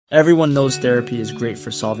Everyone knows therapy is great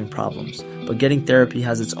for solving problems, but getting therapy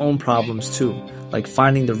has its own problems too, like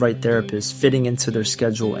finding the right therapist, fitting into their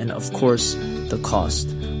schedule, and of course, the cost.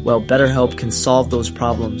 Well, BetterHelp can solve those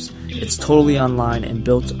problems. It's totally online and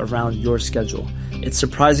built around your schedule. It's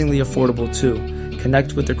surprisingly affordable too.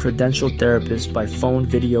 Connect with a credentialed therapist by phone,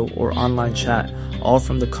 video, or online chat, all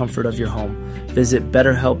from the comfort of your home. Visit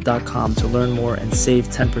BetterHelp.com to learn more and save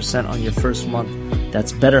 10% on your first month.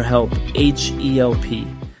 That's BetterHelp, H-E-L-P.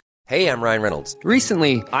 Hey, I'm Ryan Reynolds.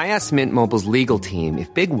 Recently, I asked Mint Mobile's legal team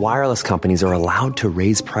if big wireless companies are allowed to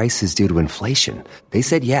raise prices due to inflation. They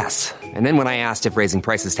said yes. And then when I asked if raising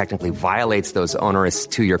prices technically violates those onerous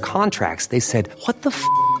two-year contracts, they said, "What the f***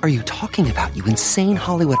 are you talking about, you insane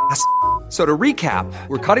Hollywood ass?" So to recap,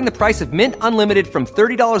 we're cutting the price of Mint Unlimited from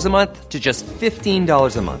 $30 a month to just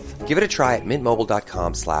 $15 a month. Give it a try at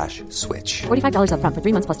mintmobile.com/switch. $45 up front for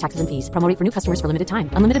 3 months plus taxes and fees. Promo rate for new customers for limited time.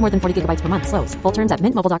 Unlimited more than 40 gigabytes per month. Slows full terms at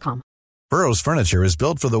mintmobile.com. Burrow's furniture is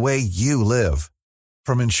built for the way you live.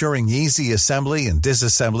 From ensuring easy assembly and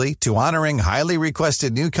disassembly to honoring highly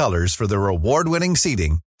requested new colors for their award-winning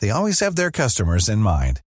seating, they always have their customers in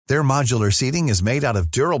mind. Their modular seating is made out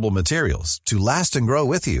of durable materials to last and grow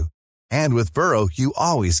with you. And with Burrow, you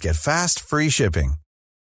always get fast, free shipping.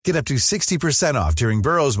 Get up to 60% off during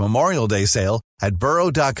Burrow's Memorial Day sale at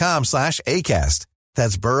burrow.com/ACAST.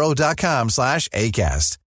 That's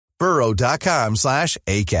burrow.com/ACAST.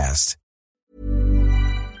 burrow.com/ACAST.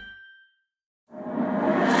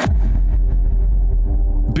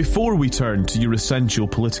 Before we turn to your essential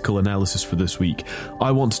political analysis for this week,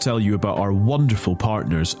 I want to tell you about our wonderful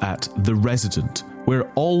partners at The Resident,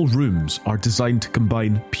 where all rooms are designed to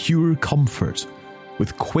combine pure comfort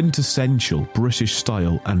with quintessential British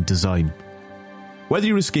style and design. Whether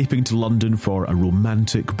you're escaping to London for a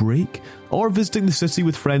romantic break or visiting the city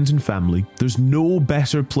with friends and family, there's no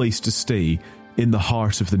better place to stay in the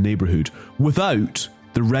heart of the neighbourhood. Without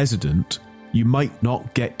The Resident, you might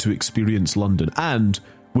not get to experience London, and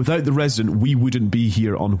without The Resident, we wouldn't be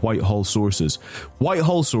here on Whitehall Sources.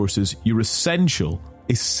 Whitehall Sources, your essential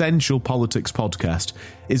politics podcast,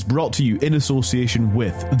 is brought to you in association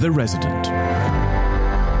with The Resident.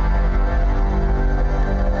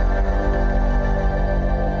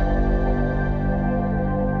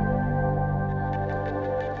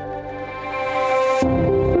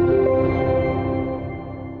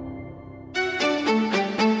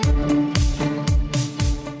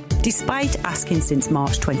 Despite asking since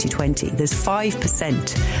March 2020, there's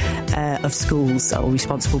 5% of schools or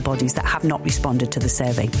responsible bodies that have not responded to the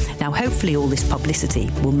survey. Now, hopefully all this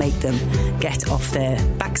publicity will make them get off their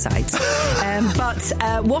backsides. But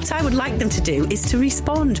what I would like them to do is to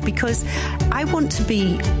respond, because I want to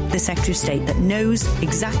be the Secretary of State that knows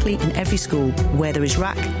exactly in every school where there is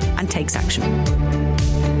RAC and takes action.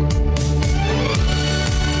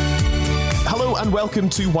 Hello and welcome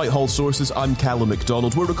to Whitehall Sources. I'm Callum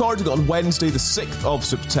MacDonald. We're recording on Wednesday the 6th of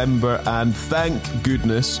September, and thank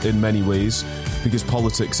goodness in many ways, because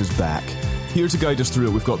politics is back. Here to guide us through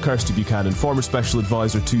it, we've got Kirsty Buchanan, former Special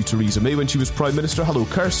Advisor to Theresa May when she was Prime Minister. Hello,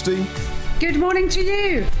 Kirsty. Good morning to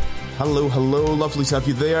you. Hello, lovely to have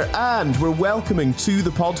you there. And we're welcoming to the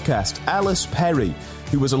podcast Alice Perry,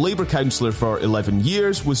 who was a Labour councillor for 11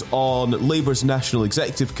 years, was on Labour's National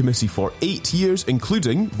Executive Committee for 8 years,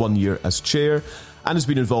 including 1 year as chair, and has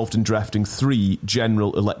been involved in drafting 3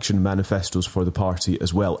 general election manifestos for the party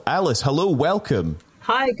as well. Alice, hello, welcome.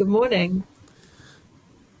 Hi, good morning.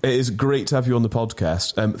 It is great to have you on the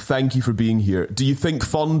podcast. Thank you for being here. Do you think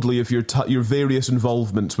fondly of your various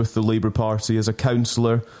involvements with the Labour Party as a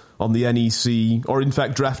councillor on the NEC, or in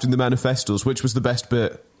fact drafting the manifestos? Which was the best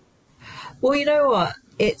bit? Well, you know what?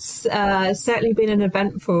 It's certainly been an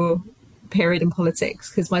eventful period in politics,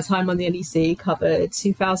 because my time on the NEC covered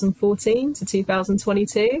 2014 to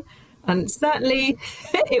 2022, and certainly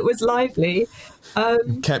it was lively.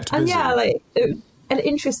 Kept busy. And yeah, an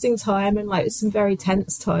interesting time, and some very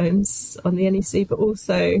tense times on the NEC, but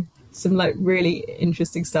also some really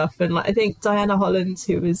interesting stuff. And I think Diana Holland,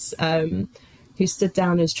 who stood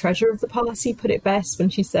down as treasurer of the party, put it best when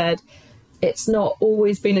she said, "It's not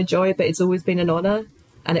always been a joy, but it's always been an honour."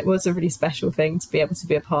 And it was a really special thing to be able to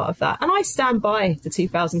be a part of that. And I stand by the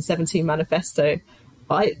 2017 manifesto.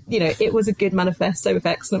 It was a good manifesto with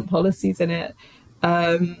excellent policies in it.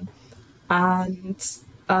 I'm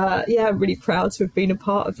really proud to have been a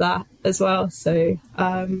part of that as well. So,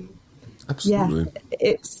 absolutely.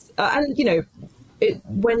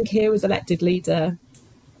 When Keir was elected leader,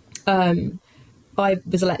 I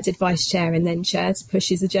was elected vice chair and then chair to push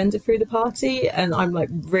his agenda through the party, and I'm like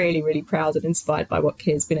really, really proud and inspired by what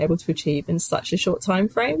Keir's been able to achieve in such a short time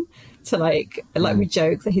frame. To like we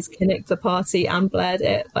joke that he's kinnicked the party and bled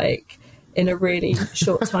it like in a really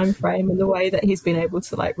short time frame, and the way that he's been able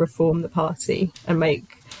to like reform the party and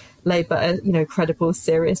make Labour a, you know, credible,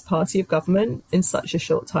 serious party of government in such a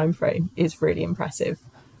short time frame is really impressive.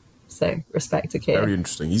 So respect to Keir. Very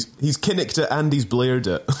interesting. He's kinnicked it and he's blared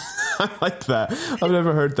it. I like that. I've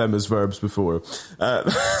never heard them as verbs before.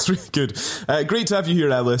 That's really good. Great to have you here,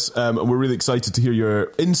 Ellis. And we're really excited to hear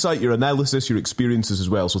your insight, your analysis, your experiences as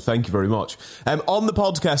well. So thank you very much. On the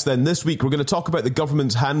podcast then, this week, we're going to talk about the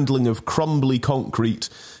government's handling of crumbly concrete.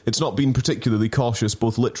 It's not been particularly cautious,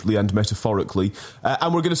 both literally and metaphorically.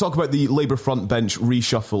 And we're going to talk about the Labour front bench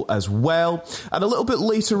reshuffle as well. And a little bit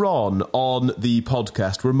later on the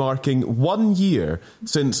podcast, we're marking 1 year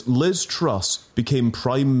since Liz Truss became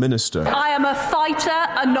Prime Minister. I am a fighter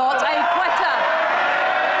and not a quitter.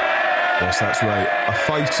 Yes, that's right. A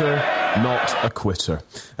fighter, not a quitter.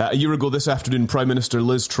 A year ago this afternoon, Prime Minister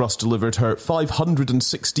Liz Truss delivered her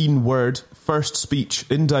 516-word first speech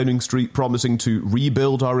in Downing Street, promising to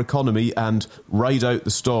rebuild our economy and ride out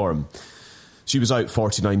the storm. She was out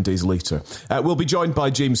 49 days later. We'll be joined by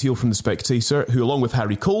James Heal from The Spectator, who, along with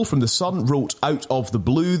Harry Cole from The Sun, wrote Out of the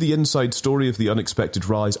Blue, the inside story of the unexpected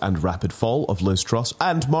rise and rapid fall of Liz Truss,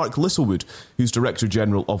 and Mark Littlewood, who's Director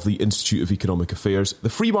General of the Institute of Economic Affairs, the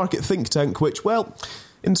free market think tank which, well,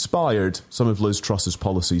 inspired some of Liz Truss's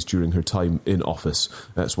policies during her time in office.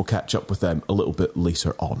 So we'll catch up with them a little bit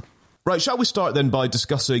later on. Right, shall we start then by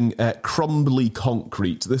discussing crumbly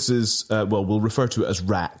concrete? This is, we'll refer to it as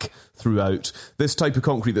RAC throughout. This type of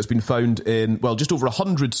concrete that's been found in, just over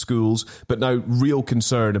 100 schools, but now real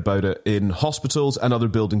concern about it in hospitals and other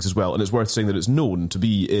buildings as well. And it's worth saying that it's known to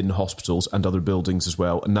be in hospitals and other buildings as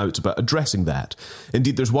well, and now it's about addressing that.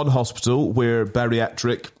 Indeed, there's one hospital where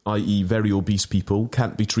bariatric, i.e. very obese people,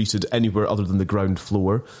 can't be treated anywhere other than the ground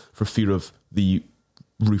floor for fear of the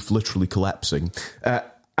roof literally collapsing.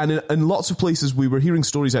 And in lots of places, we were hearing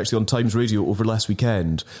stories actually on Times Radio over last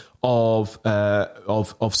weekend of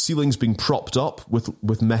ceilings being propped up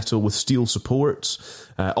with metal, with steel supports.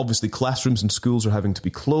 Obviously, classrooms and schools are having to be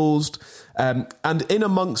closed. And in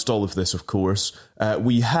amongst all of this, of course,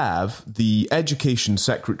 we have the Education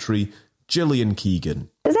Secretary, Gillian Keegan.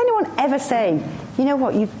 Does anyone ever say, you know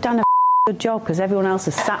what, you've done a good job because everyone else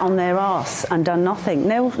has sat on their arse and done nothing?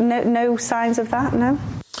 No signs of that, no?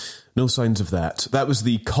 No signs of that. That was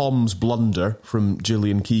the comms blunder from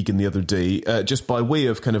Gillian Keegan the other day. Just by way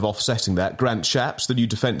of kind of offsetting that, Grant Shapps, the new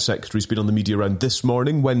Defence Secretary, has been on the media round this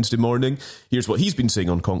morning, Wednesday morning. Here's what he's been saying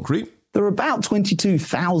on concrete. There are about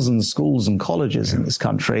 22,000 schools and colleges in this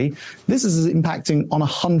country. This is impacting on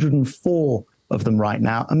 104 of them right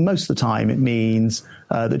now. And most of the time it means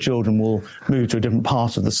that children will move to a different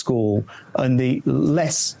part of the school, and the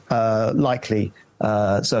less likely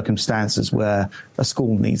circumstances where a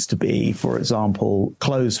school needs to be, for example,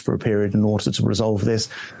 closed for a period in order to resolve this.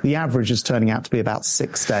 The average is turning out to be about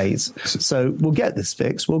 6 days. So we'll get this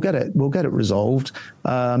fixed. We'll get it resolved.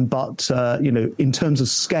 But in terms of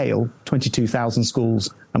scale, 22,000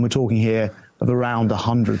 schools, and we're talking here of around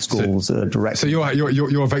 100 schools directly. So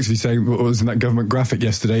you're effectively saying, what was in that government graphic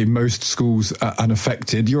yesterday, most schools are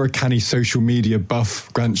unaffected. You're a canny social media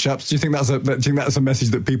buff, Grant Shapps. Do you think that's a message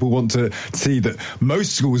that people want to see, that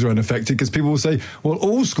most schools are unaffected? Because people will say, well,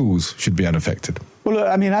 all schools should be unaffected. Well, look,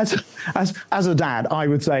 I mean, as a dad, I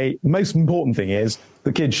would say the most important thing is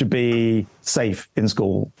the kids should be safe in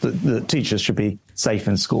school. The teachers should be safe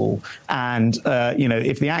in school. And,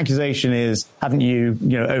 if the accusation is, haven't you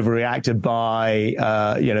overreacted by,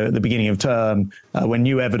 at the beginning of term, when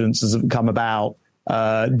new evidence has come about,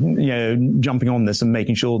 jumping on this and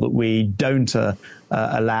making sure that we don't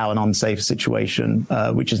allow an unsafe situation,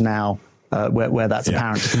 which is now where that's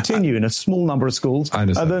apparent to continue in a small number of schools,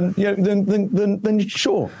 then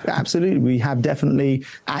sure, absolutely, we have definitely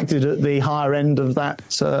acted at the higher end of that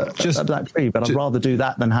tree. But I'd rather do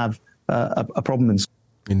that than have a problem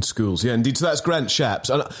in schools. Yeah, indeed. So that's Grant Shapps.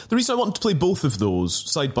 And the reason I wanted to play both of those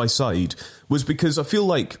side by side was because I feel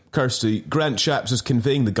like, Kirsty, Grant Shapps is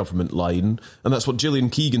conveying the government line, and that's what Gillian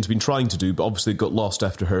Keegan's been trying to do, but obviously got lost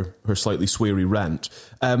after her slightly sweary rant.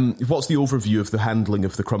 What's the overview of the handling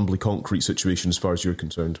of the crumbly concrete situation as far as you're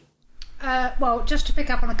concerned? Well, just to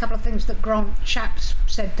pick up on a couple of things that Grant Shapps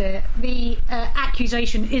said there, the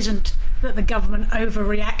accusation isn't that the government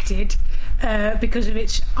overreacted because of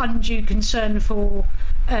its undue concern for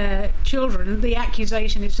children. The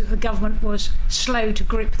accusation is that the government was slow to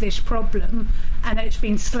grip this problem, and that it's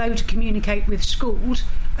been slow to communicate with schools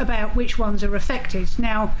about which ones are affected.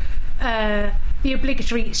 Now, the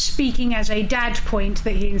obligatory speaking as a dad point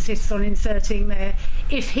that he insists on inserting there.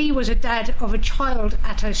 If he was a dad of a child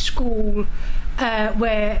at a school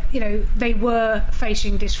where, you know, they were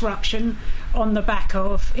facing disruption on the back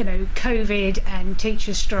of, you know, COVID and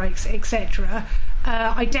teachers' strikes, etc.,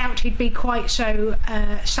 I doubt he'd be quite so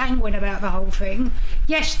sanguine about the whole thing.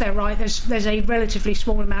 Yes, they're right, there's a relatively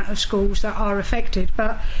small amount of schools that are affected,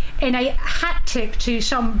 but in a hat tip to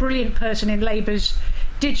some brilliant person in Labour's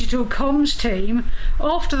digital comms team,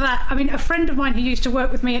 after that, I mean, a friend of mine who used to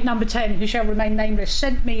work with me at Number 10, who shall remain nameless,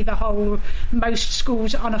 sent me the whole most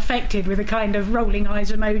schools unaffected with a kind of rolling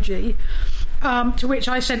eyes emoji. To which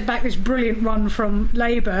I sent back this brilliant one from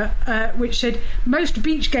Labour, which said, most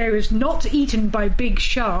beachgoers not eaten by big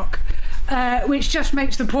shark, which just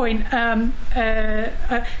makes the point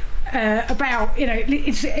about, you know,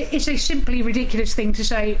 it's a simply ridiculous thing to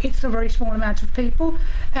say it's a very small amount of people.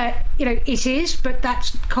 You know, it is, but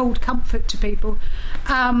that's cold comfort to people.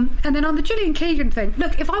 And then on the Gillian Keegan thing,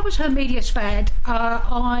 look, if I was her media spad,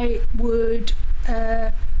 I would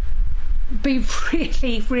be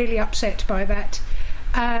really, really upset by that.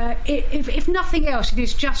 If nothing else, it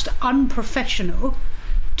is just unprofessional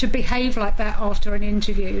to behave like that after an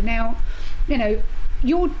interview. Now, you know,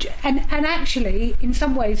 and actually, in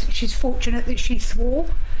some ways, she's fortunate that she swore,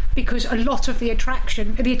 because a lot of the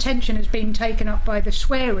attention has been taken up by the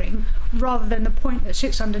swearing rather than the point that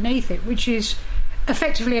sits underneath it, which is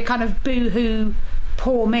effectively a kind of boo-hoo,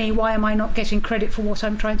 poor me, why am I not getting credit for what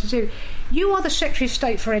I'm trying to do? You are the Secretary of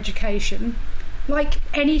State for Education. Like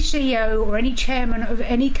any CEO or any chairman of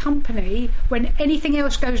any company, when anything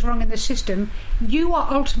else goes wrong in the system, you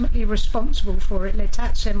are ultimately responsible for it,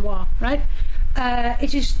 l'état c'est moi, right?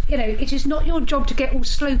 It is, you know, it is not your job to get all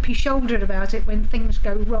slopey-shouldered about it when things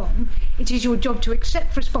go wrong. It is your job to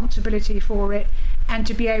accept responsibility for it and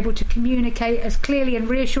to be able to communicate as clearly and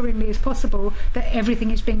reassuringly as possible that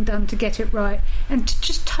everything is being done to get it right. And to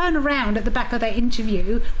just turn around at the back of that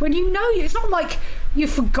interview when you know it's not like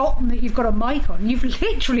you've forgotten that you've got a mic on. You've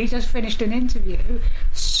literally just finished an interview.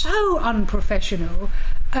 So unprofessional.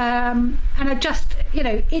 And I just, you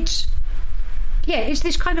know, it's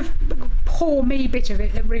this kind of poor me bit of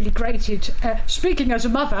it that really grated. Speaking as a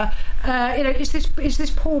mother, you know, it's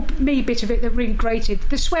this poor me bit of it that really grated.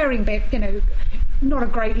 The swearing bit, you know, not a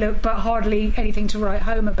great look, but hardly anything to write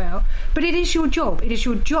home about. But it is your job. It is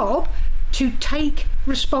your job to take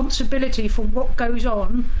responsibility for what goes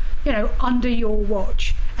on, you know, under your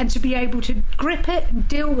watch, and to be able to grip it and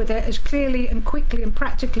deal with it as clearly and quickly and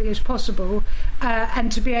practically as possible,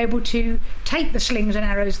 and to be able to take the slings and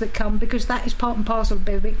arrows that come, because that is part and parcel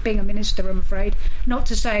of being a minister, I'm afraid. Not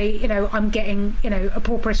to say, you know, I'm getting, you know, a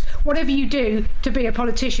poor press. Whatever you do to be a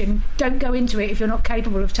politician, don't go into it if you're not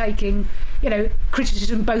capable of taking, you know,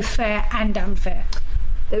 criticism both fair and unfair.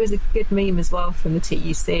 There was a good meme as well from the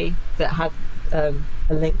TUC that had a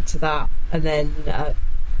link to that, and then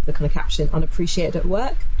the kind of caption, unappreciated at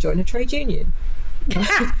work, join a trade union.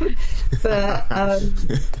 But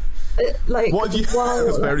like, what have you?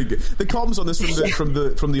 That's very good. The comms on this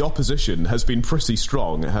from the opposition has been pretty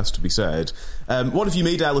strong, it has to be said. What have you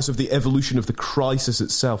made, Alice, of the evolution of the crisis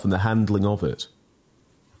itself and the handling of it?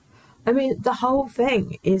 I mean, the whole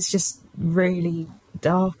thing is just really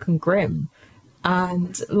dark and grim.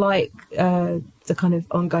 And like the kind of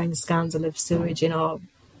ongoing scandal of sewage in our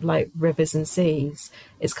like rivers and seas,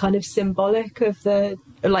 it's kind of symbolic of the,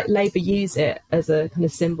 like, Labour use it as a kind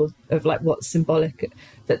of symbol of like what's symbolic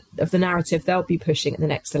of the narrative they'll be pushing at the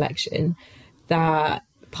next election, that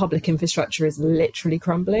public infrastructure is literally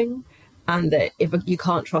crumbling, and that if you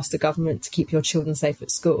can't trust a government to keep your children safe at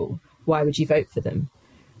school, why would you vote for them?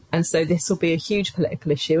 And so this will be a huge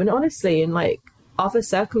political issue. And honestly, in like other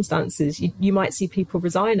circumstances, you might see people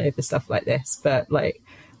resign over stuff like this, but like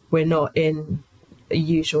we're not in a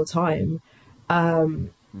usual time. And,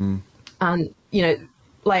 you know,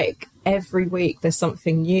 like every week there's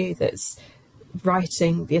something new that's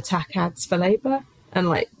writing the attack ads for Labour and,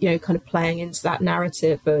 like, you know, kind of playing into that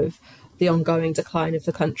narrative of the ongoing decline of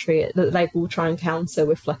the country that Labour will try and counter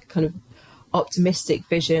with like a kind of optimistic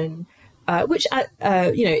vision, which,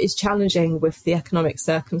 you know, is challenging with the economic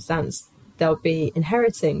circumstance they'll be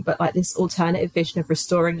inheriting, but like this alternative vision of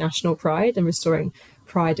restoring national pride and restoring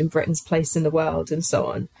pride in Britain's place in the world and so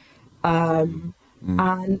on.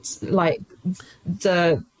 And like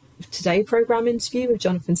the Today programme interview with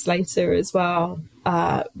Jonathan Slater as well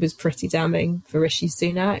was pretty damning for Rishi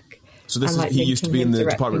Sunak. So this is, he used to be in the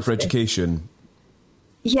Department for Education.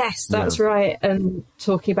 Yes, that's right. And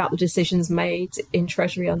talking about the decisions made in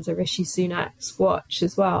Treasury under Rishi Sunak's watch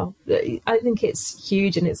as well. I think it's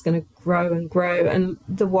huge and it's going to grow and grow. And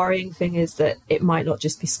the worrying thing is that it might not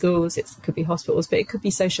just be schools, it could be hospitals, but it could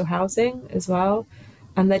be social housing as well.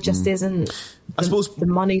 And there just isn't the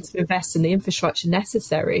money to invest in the infrastructure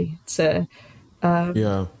necessary to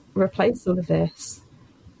replace all of this.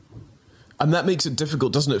 And that makes it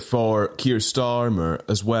difficult, doesn't it, for Keir Starmer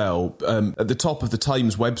as well? At the top of the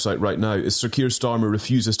Times website right now is Sir Keir Starmer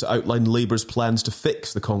refuses to outline Labour's plans to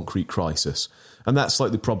fix the concrete crisis. And that's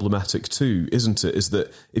slightly problematic too, isn't it? Is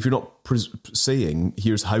that if you're not saying,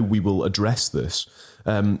 here's how we will address this,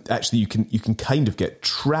 actually you can kind of get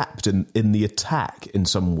trapped in the attack in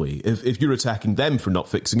some way. If you're attacking them for not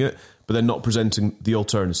fixing it, but then not presenting the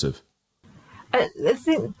alternative. I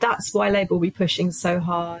think that's why Labour will be pushing so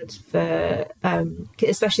hard for,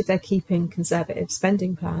 especially if they're keeping conservative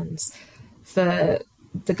spending plans, for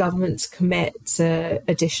the government to commit to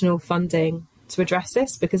additional funding to address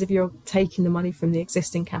this. Because if you're taking the money from the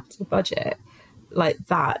existing capital budget, like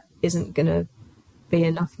that isn't going to be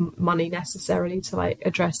enough money necessarily to like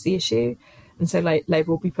address the issue. And so like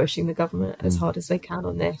Labour will be pushing the government as hard as they can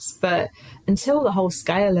on this. But until the whole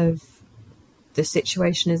scale of the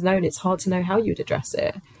situation is known, it's hard to know how you'd address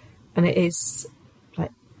it. And it is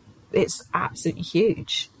like, it's absolutely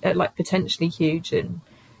huge, like potentially huge. And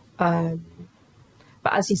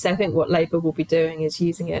but as you say, I think what Labour will be doing is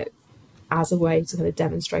using it as a way to kind of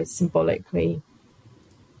demonstrate symbolically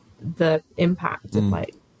the impact of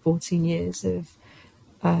like 14 years of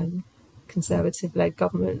Conservative-led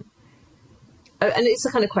government. And it's the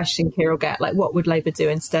kind of question Keir will get, like, what would Labour do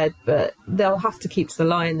instead? But they'll have to keep to the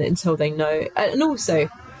line until they know. And also,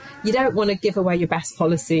 you don't want to give away your best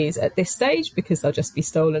policies at this stage because they'll just be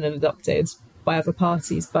stolen and adopted by other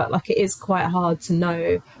parties. But, like, it is quite hard to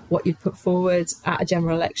know what you'd put forward at a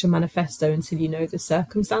general election manifesto until you know the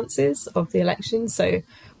circumstances of the election. So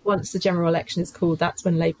once the general election is called, that's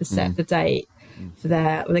when Labour set the date for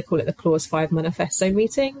their, well, they call it the Clause 5 manifesto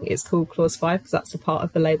meeting. It's called Clause 5 because that's the part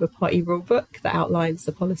of the Labour Party rulebook that outlines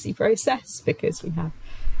the policy process, because we have...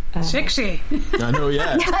 Sexy! I know,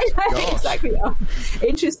 yeah. Yeah, I know, exactly.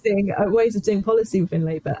 Interesting ways of doing policy within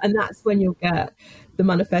Labour. And that's when you'll get the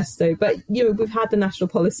manifesto. But, you know, we've had the National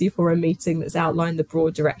Policy Forum meeting that's outlined the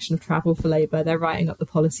broad direction of travel for Labour. They're writing up the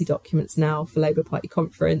policy documents now for Labour Party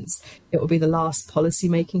conference. It will be the last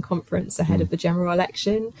policy-making conference ahead of the general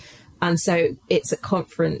election. And so it's a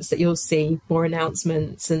conference that you'll see more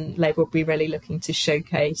announcements, and Labour will be really looking to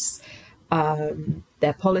showcase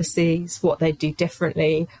their policies, what they do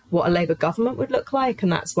differently, what a Labour government would look like.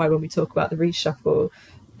 And that's why when we talk about the reshuffle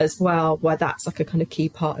as well, why that's like a kind of key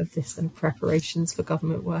part of this and preparations for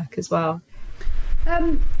government work as well.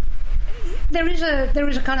 There is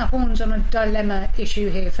a kind of horns on a dilemma issue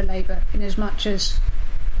here for Labour, in as much as,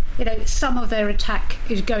 you know, some of their attack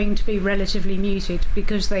is going to be relatively muted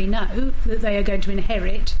because they know that they are going to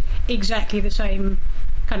inherit exactly the same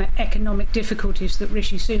kind of economic difficulties that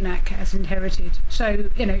Rishi Sunak has inherited. So,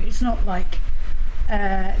 you know, it's not like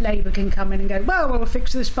Labour can come in and go, well, we'll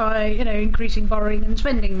fix this by, you know, increasing borrowing and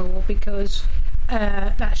spending more, because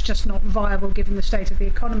that's just not viable given the state of the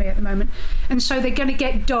economy at the moment. And so they're going to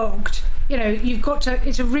get dogged. You know, you've got to,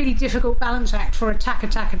 it's a really difficult balance act for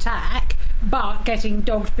attack, but getting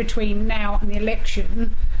dogged between now and the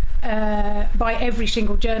election by every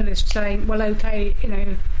single journalist saying, well, okay, you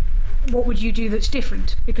know, what would you do that's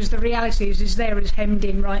different? Because the reality is they're as hemmed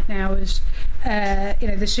in right now as, you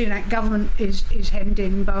know, the Sunak government is hemmed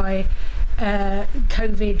in by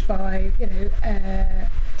COVID, by, you know,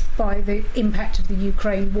 by the impact of the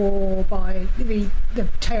Ukraine war, by the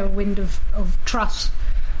tailwind of Truss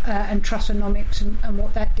and Trussonomics and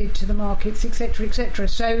what that did to the markets, etc., etc.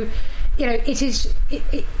 So, you know, it is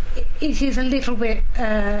a little bit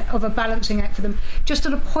of a balancing act for them. Just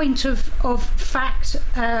on a point of fact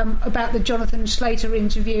about the Jonathan Slater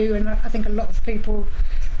interview, and I think a lot of people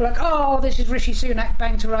were like, oh, this is Rishi Sunak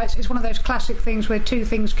bang to rights. It's one of those classic things where two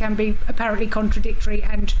things can be apparently contradictory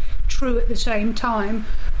and true at the same time.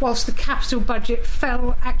 Whilst the capital budget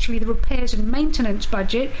fell, actually the repairs and maintenance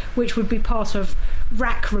budget, which would be part of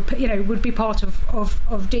RAC, you know, would be part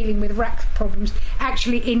of dealing with RAC problems,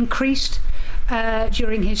 actually increased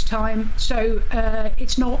during his time. So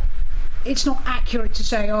it's not accurate to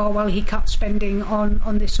say, oh, well, he cut spending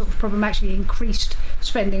on this sort of problem. Actually increased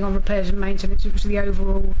spending on repairs and maintenance. It was the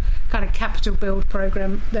overall kind of capital build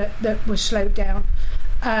programme that was slowed down.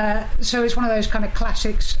 So it's one of those kind of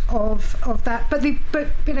classics of that. But you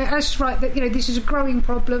know, that's right, that, you know, this is a growing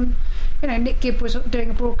problem. Nick Gibb was doing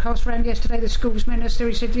a broadcast around yesterday, the schools minister.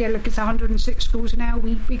 He said, look, it's 106 schools now.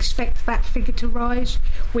 We expect that figure to rise.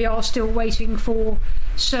 We are still waiting for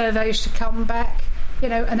surveys to come back.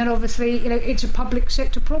 And then obviously, it's a public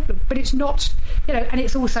sector problem, but it's not, and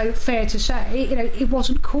it's also fair to say, it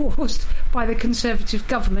wasn't caused by the Conservative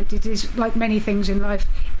government. It is, like many things in life,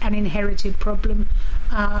 an inherited problem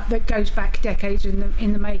that goes back decades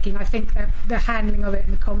in the making. I think that the handling of it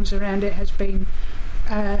and the comms around it has been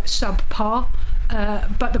subpar,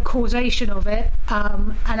 but the causation of it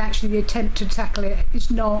and actually the attempt to tackle it is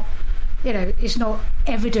not, it's not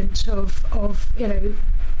evidence of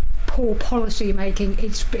poor policy making.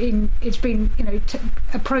 It's been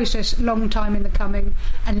a process, long time in the coming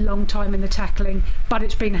and long time in the tackling, but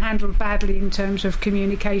it's been handled badly in terms of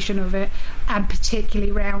communication of it, and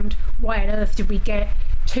particularly around why on earth did we get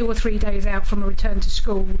 2 or 3 days out from a return to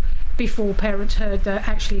school before parents heard that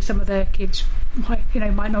actually some of their kids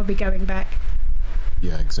might not be going back.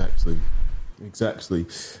 Yeah, exactly. It's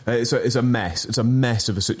a mess. It's a mess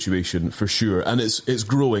of a situation for sure, and it's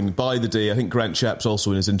growing by the day. I think Grant Shapps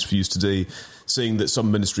also in his interviews today saying that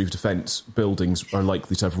some Ministry of Defence buildings are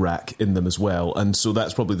likely to have RAC in them as well, and so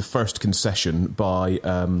that's probably the first concession by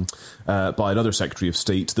another Secretary of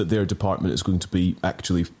State that their department is going to be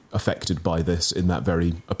actually affected by this in that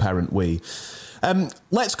very apparent way.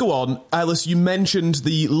 Let's go on. Alice, you mentioned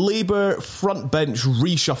the Labour frontbench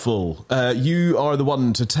reshuffle. You are the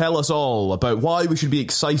one to tell us all about why we should be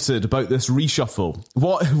excited about this reshuffle.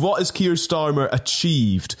 What has Keir Starmer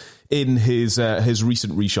achieved in his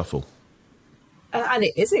recent reshuffle? And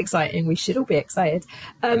it is exciting. We should all be excited.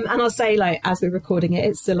 And I'll say, as we're recording it,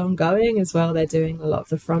 it's still ongoing as well. They're doing a lot of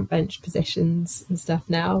the frontbench positions and stuff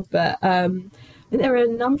now. But there are a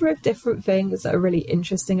number of different things that are really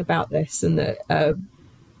interesting about this and that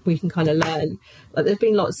we can kind of learn. There's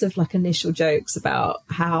been lots of initial jokes about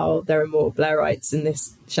how there are more Blairites in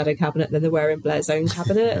this shadow cabinet than there were in Blair's own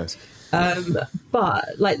cabinet. Yes.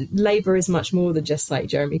 But Labour is much more than just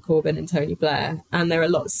Jeremy Corbyn and Tony Blair. And there are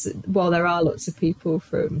lots of people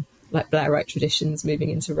from Blairite traditions moving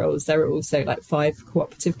into roles. There are also 5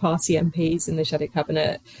 Cooperative Party MPs in the shadow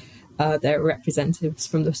cabinet. There are representatives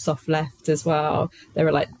from the soft left as well.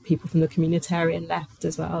 There are people from the communitarian left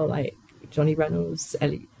as well, like Johnny Reynolds,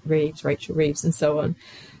 Ellie Reeves, Rachel Reeves, and so on.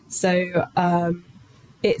 So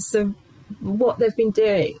what they've been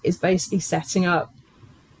doing is basically setting up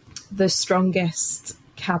the strongest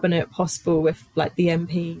cabinet possible with the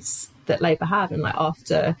MPs that Labour have, and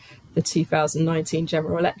after the 2019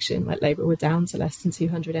 general election, Labour were down to less than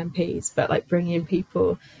 200 MPs, but bringing in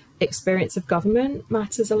people. Experience of government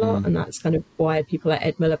matters a lot, and that's kind of why people like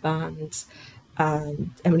Ed Miliband,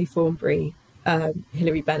 Emily Thornberry,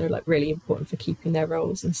 Hilary Benn are really important for keeping their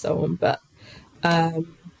roles and so on. But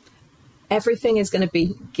everything is going to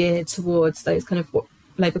be geared towards those kind of what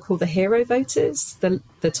Labour call the hero voters,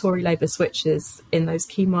 the Tory Labour switchers in those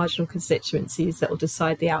key marginal constituencies that will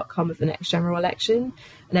decide the outcome of the next general election.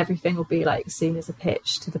 And everything will be seen as a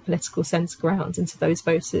pitch to the political centre ground and to those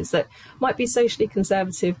voters that might be socially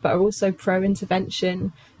conservative but are also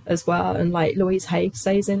pro-intervention as well. And Louise Haig's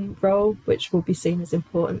role, which will be seen as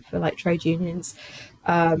important for trade unions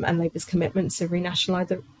and Labour's commitment to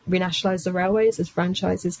renationalise the railways as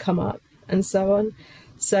franchises come up and so on.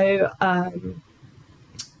 So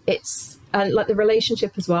the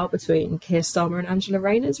relationship as well between Keir Starmer and Angela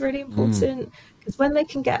Rayner is really important. Because when they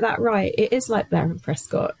can get that right, it is like Blair and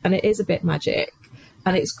Prescott, and it is a bit magic.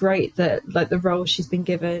 And it's great that the role she's been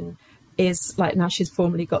given is now she's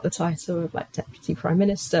formally got the title of Deputy Prime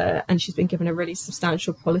Minister, and she's been given a really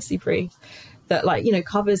substantial policy brief that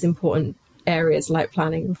covers important areas like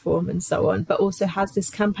planning reform and so on, but also has this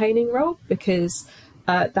campaigning role because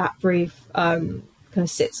that brief kind of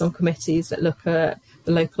sits on committees that look at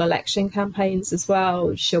the local election campaigns as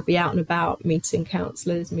well. She'll be out and about meeting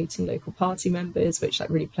councillors, meeting local party members, which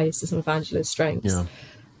really plays to some of Angela's strengths. Yeah.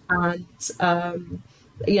 And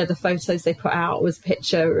the photos they put out was a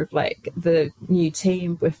picture of the new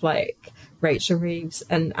team with Rachel Reeves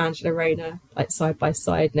and Angela Rayner side by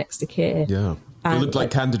side next to Keir. Yeah. They looked like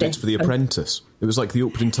candidates for The Apprentice. It was like the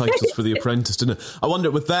opening titles for The Apprentice, didn't it? I wonder,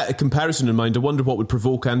 with that comparison in mind, I wonder what would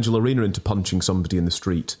provoke Angela Rayner into punching somebody in the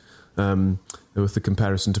street. With the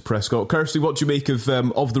comparison to Prescott. Kirsty, what do you make of the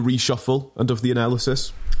reshuffle and of the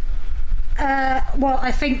analysis? Well,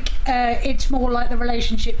 I think it's more like the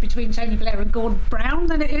relationship between Tony Blair and Gordon Brown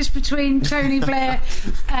than it is between Tony Blair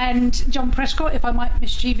and John Prescott, if I might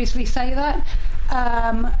mischievously say that.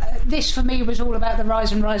 This, for me, was all about the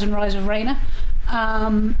rise and rise and rise of Rayner.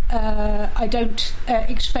 I don't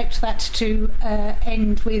expect that to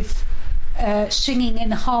end with singing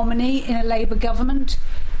in harmony in a Labour government.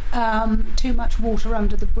 too much water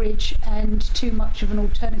under the bridge and too much of an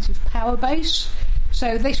alternative power base.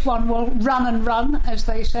 So this one will run and run, as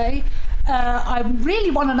they say. I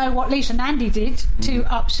really want to know what Lisa Nandy did to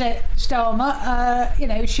upset Starmer.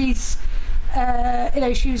 She's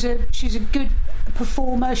a good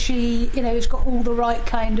performer. She has got all the right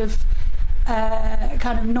kind of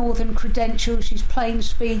northern credentials. She's plain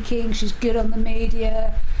speaking. She's good on the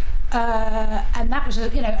media. And that was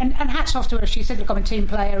and hats off to her. She said, look, I'm a team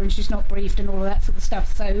player and she's not briefed and all of that sort of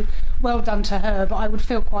stuff, so well done to her. But I would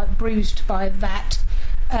feel quite bruised by that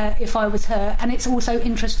if I was her. And it's also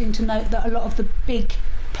interesting to note that a lot of the big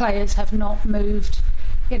players have not moved,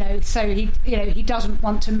 so he doesn't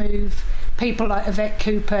want to move people like Yvette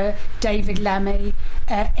Cooper, David Lammy,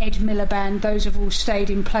 Ed Miliband. Those have all stayed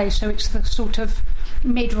in place, so it's the sort of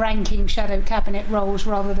mid-ranking shadow cabinet roles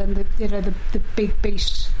rather than the big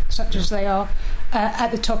beasts such as they are at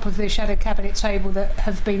the top of the shadow cabinet table that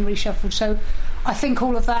have been reshuffled. So I think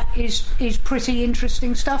all of that is pretty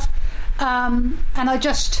interesting stuff, and I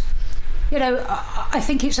just I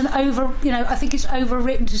think it's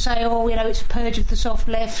overwritten to say it's a purge of the soft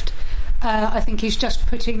left. I think he's just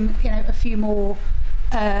putting a few more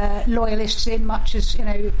loyalists in, much as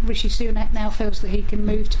Rishi Sunak now feels that he can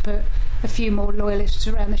move to put a few more loyalists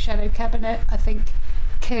around the shadow cabinet. I think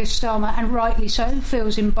Keir Starmer, and rightly so,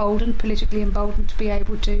 feels politically emboldened to be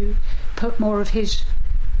able to put more of his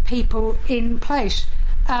people in place.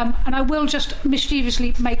 And I will just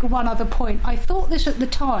mischievously make one other point. I thought this at the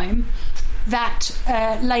time that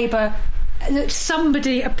that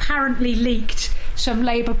somebody apparently leaked some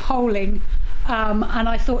Labour polling, and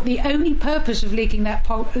I thought the only purpose of leaking that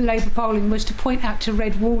Labour polling was to point out to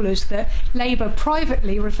Red Wallers that Labour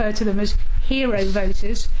privately refer to them as hero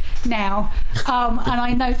voters now, and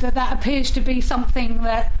I note that appears to be something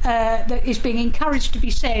that is being encouraged to be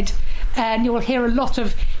said, and you'll hear a lot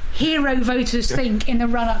of hero voters think in the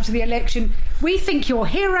run-up to the election, we think you're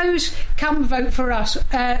heroes, come vote for us.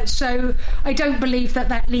 So I don't believe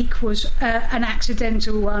that leak was an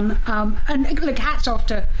accidental one. And look, hats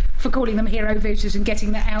off for calling them hero voters and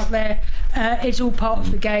getting that out there. It's all part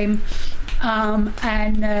of the game. And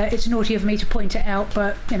it's naughty of me to point it out,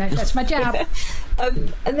 but, that's my job.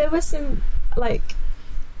 And there was some, I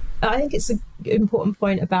think it's an important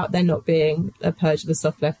point about there not being a purge of the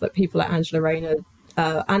soft left, that people like Angela Rayner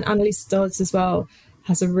and Annalisa Dodds as well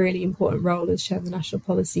has a really important role as chair of the National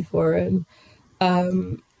Policy Forum.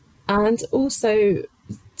 And also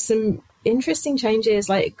some interesting changes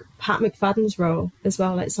like Pat McFadden's role as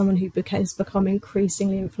well, like someone who has become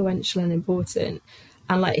increasingly influential and important.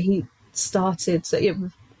 And he started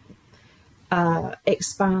to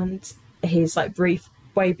expand his brief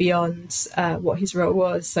way beyond what his role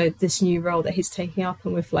was. So this new role that he's taking up,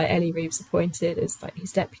 and with Ellie Reeves appointed as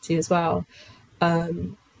his deputy as well,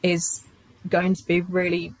 is going to be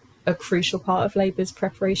really a crucial part of Labour's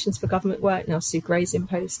preparations for government work. Now Sue Gray's in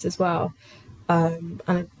post as well, and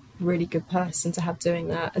a really good person to have doing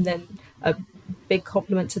that. And then a big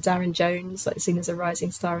compliment to Darren Jones, seen as a rising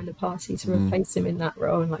star in the party, to replace him in that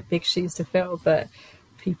role, and big shoes to fill, but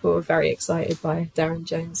people are very excited by Darren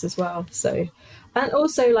Jones as well. So, and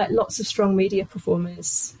also lots of strong media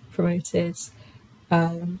performers promoted.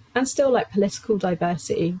 And still political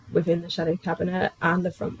diversity within the shadow cabinet and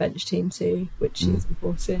the front bench team too, which is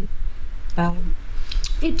important.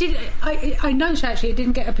 It did. I noticed actually it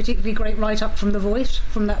didn't get a particularly great write up from The Voice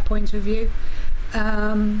from that point of view.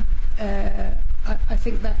 I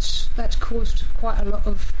think that's caused quite a lot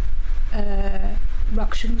of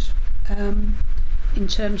ructions in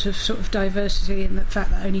terms of sort of diversity, and the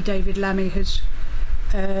fact that only David Lammy has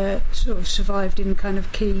sort of survived in kind of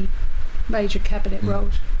key major cabinet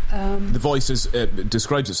roles. The Voice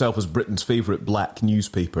describes itself as Britain's favourite black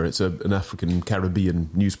newspaper. It's an African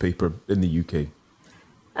Caribbean newspaper in the UK.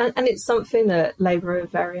 And it's something that Labour are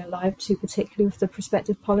very alive to, particularly with the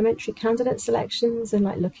prospective parliamentary candidate selections, and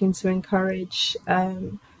looking to encourage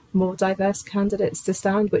more diverse candidates to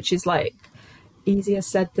stand, which is easier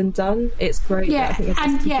said than done. It's great. Yeah,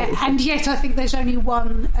 and yet I think there's only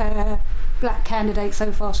one black candidate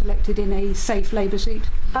so far selected in a safe Labour seat.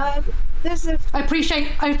 I appreciate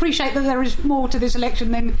that there is more to this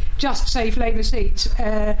election than just safe Labour seats.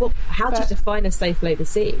 Well, how do you define a safe Labour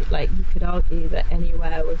seat? You could argue that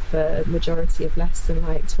anywhere with a majority of less than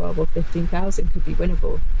 12 or 15,000 could be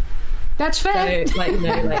winnable. That's fair. So,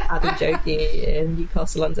 Adam Jogee in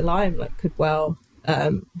Newcastle under Lyme could well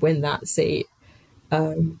win that seat.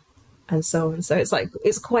 And so on. So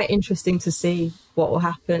it's quite interesting to see what will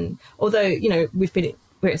happen. Although,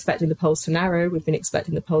 we're expecting the polls to narrow. We've been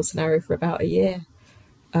expecting the polls to narrow for about a year.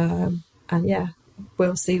 And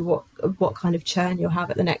we'll see what kind of churn you'll have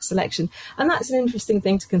at the next election. And that's an interesting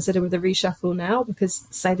thing to consider with the reshuffle now, because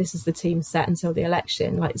say this is the team set until the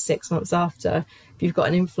election, like 6 months after, if you've got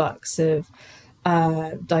an influx of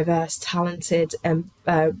diverse, talented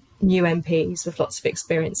new MPs with lots of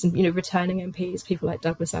experience and, returning MPs, people like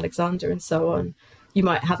Douglas Alexander and so on, you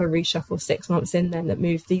might have a reshuffle 6 months in then that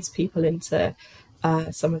move these people into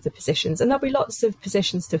some of the positions. And there'll be lots of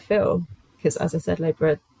positions to fill because, as I said, Labour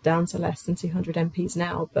are down to less than 200 MPs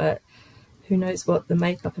now, but who knows what the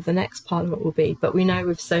makeup of the next Parliament will be. But we know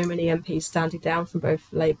with so many MPs standing down from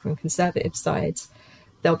both Labour and Conservative sides,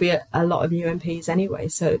 there'll be a lot of new MPs anyway,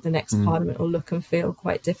 so the next Parliament will look and feel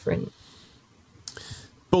quite different.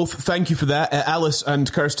 Both, thank you for that. Alice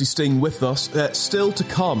and Kirsty staying with us. Still to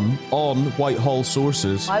come on Whitehall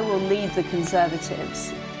Sources. I will lead the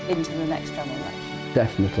Conservatives into the next general election.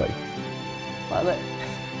 Definitely. Well, look,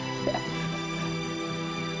 yeah.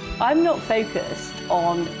 I'm not focused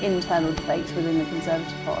on internal debates within the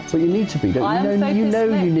Conservative Party. But you need to be, don't you?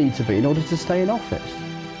 You need to be in order to stay in office.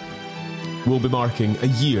 We'll be marking a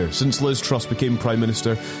year since Liz Truss became Prime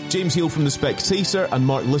Minister. James Heal from The Spectator and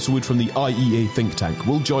Mark Littlewood from the IEA think tank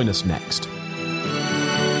will join us next.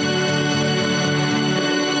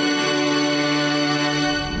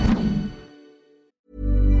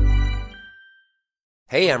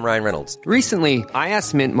 Hey, I'm Ryan Reynolds. Recently, I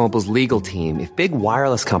asked Mint Mobile's legal team if big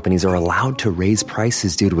wireless companies are allowed to raise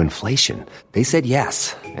prices due to inflation. They said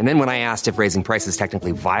yes. And then when I asked if raising prices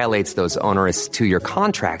technically violates those onerous 2-year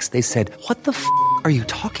contracts, they said, "What the f*** are you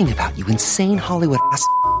talking about, you insane Hollywood ass?"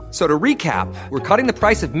 So to recap, we're cutting the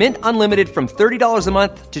price of Mint Unlimited from $30 a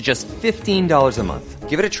month to just $15 a month.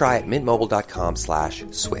 Give it a try at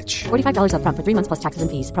mintmobile.com/switch. $45 up front for 3 months plus taxes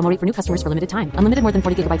and fees. Promo rate for new customers for limited time. Unlimited more than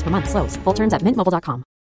 40 gigabytes per month. Slows full terms at mintmobile.com.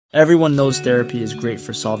 Everyone knows therapy is great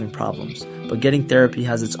for solving problems, but getting therapy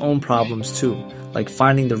has its own problems too, like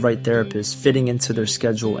finding the right therapist, fitting into their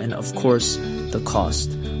schedule, and of course, the cost.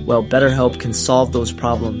 Well, BetterHelp can solve those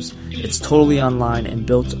problems. It's totally online and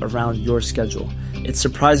built around your schedule. It's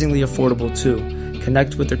surprisingly affordable too.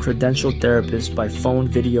 Connect with a credentialed therapist by phone,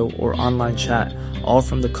 video, or online chat, all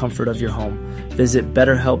from the comfort of your home. Visit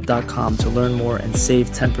BetterHelp.com to learn more and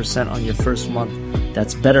save 10% on your first month.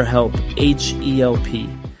 That's BetterHelp, H-E-L-P.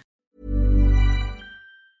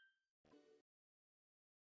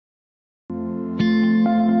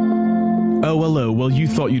 Oh, hello. Well, you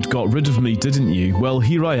thought you'd got rid of me, didn't you? Well,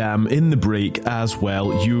 here I am in the break as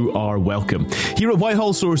well. You are welcome. Here at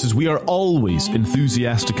Whitehall Sources, we are always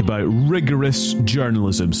enthusiastic about rigorous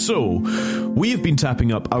journalism. So, we have been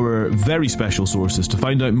tapping up our very special sources to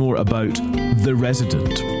find out more about The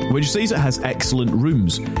Resident, which says it has excellent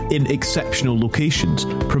rooms in exceptional locations,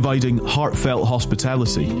 providing heartfelt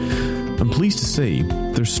hospitality. I'm pleased to say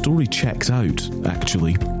their story checks out,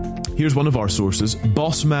 actually. Here's one of our sources,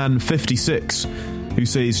 Bossman56, who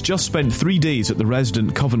says, just spent 3 days at the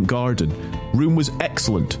Resident Covent Garden. Room was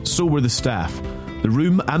excellent, so were the staff. The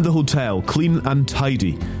room and the hotel, clean and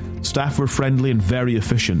tidy. Staff were friendly and very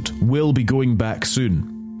efficient. Will be going back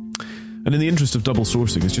soon. And in the interest of double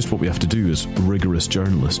sourcing, it's just what we have to do as rigorous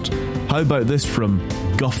journalists. How about this from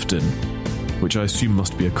Gufton, which I assume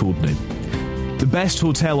must be a code name. The best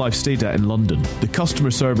hotel I've stayed at in London. The customer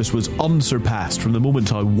service was unsurpassed from the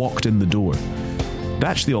moment I walked in the door. It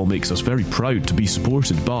actually all makes us very proud to be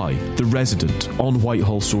supported by The Resident on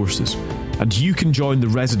Whitehall Sources. And you can join The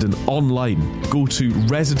Resident online. Go to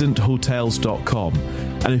residenthotels.com.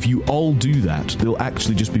 And if you all do that, they'll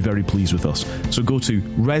actually just be very pleased with us. So go to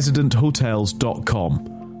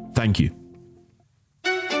residenthotels.com. Thank you.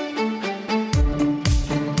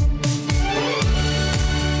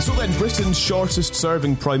 Britain's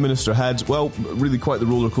shortest-serving Prime Minister had, well, really quite the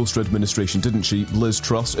rollercoaster administration, didn't she, Liz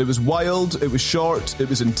Truss? It was wild, it was short, it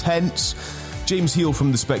was intense. James Heal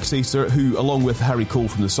from The Spectator, who, along with Harry Cole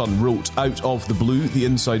from The Sun, wrote Out of the Blue, the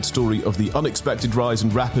inside story of the unexpected rise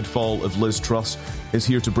and rapid fall of Liz Truss, is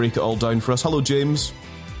here to break it all down for us. Hello, James.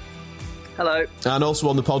 Hello. And also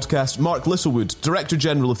on the podcast, Mark Littlewood, Director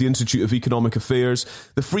General of the Institute of Economic Affairs,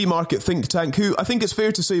 the free market think tank, who, I think it's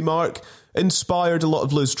fair to say, Mark, inspired a lot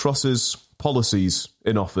of Liz Truss's policies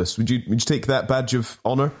in office. Would you take that badge of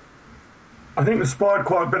honour? I think inspired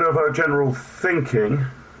quite a bit of her general thinking.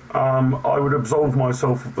 I would absolve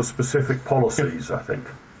myself of the specific policies, I think.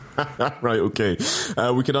 Right, okay.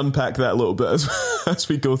 We can unpack that a little bit as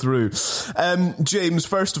we go through. James,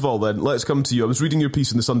 first of all then, let's come to you. I was reading your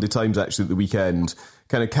piece in the Sunday Times actually at the weekend,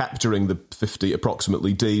 kind of capturing the 50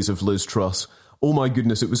 approximately days of Liz Truss. Oh my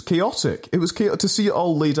goodness, it was chaotic. It was chaotic to see it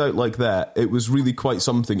all laid out like that. It was really quite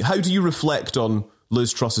something. How do you reflect on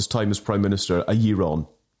Liz Truss's time as Prime Minister a year on?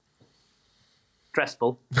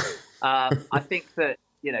 Stressful. I think that,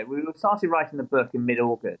 we started writing the book in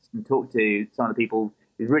mid-August and talked to some of the people.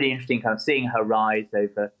 It was really interesting kind of seeing her rise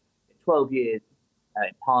over 12 years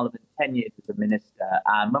in Parliament, 10 years as a minister.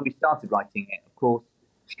 And when we started writing it, of course,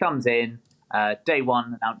 she comes in, day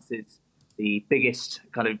one announces the biggest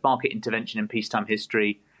kind of market intervention in peacetime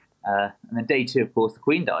history. And then day two, of course, the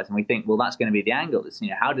Queen dies. And we think, well, that's going to be the angle. It's,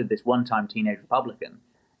 how did this one-time teenage Republican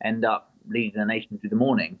end up leading the nation through the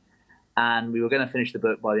morning? And we were going to finish the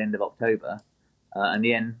book by the end of October. In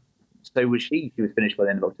the end, so was she. She was finished by the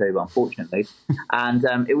end of October, unfortunately.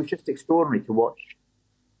 And it was just extraordinary to watch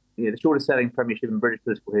the shortest-serving premiership in British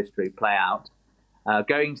political history play out,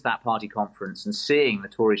 going to that party conference and seeing the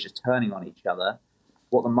Tories just turning on each other,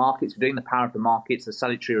 what the markets were doing, the power of the markets, a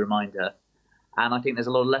salutary reminder. And I think there's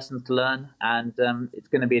a lot of lessons to learn, and it's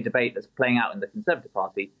going to be a debate that's playing out in the Conservative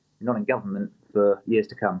Party, not in government, for years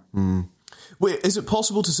to come. Mm. Wait, is it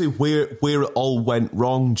possible to say where it all went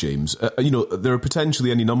wrong, James? There are potentially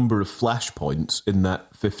any number of flashpoints in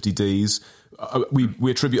that 50 days. We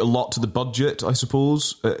attribute a lot to the budget, I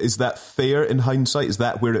suppose. Is that fair in hindsight? Is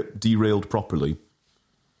that where it derailed properly?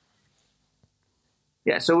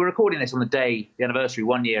 Yeah, so we're recording this on the anniversary,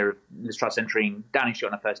 1 year of Liz Truss entering Downing Street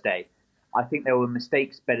on her first day. I think there were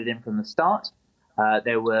mistakes bedded in from the start.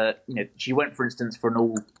 She went, for instance, for an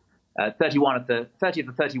all 30 of the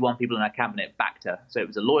 31 people in her cabinet backed her. So it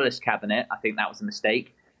was a loyalist cabinet. I think that was a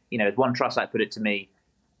mistake. As one Trussite put it to me,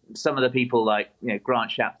 some of the people like,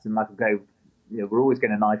 Grant Shapps and Michael Gove, were always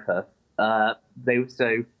going to knife her.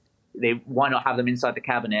 Why not have them inside the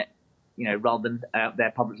cabinet, rather than out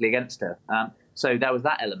there publicly against her? So there was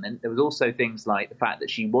that element. There was also things like the fact that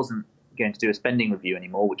she wasn't going to do a spending review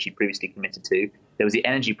anymore, which she previously committed to. There was the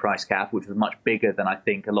energy price cap, which was much bigger than I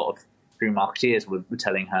think a lot of green marketeers were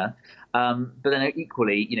telling her. But then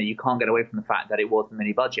equally, you can't get away from the fact that it was the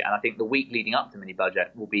mini-budget. And I think the week leading up to the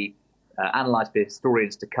mini-budget will be analysed by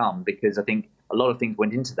historians to come, because I think a lot of things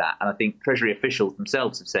went into that. And I think Treasury officials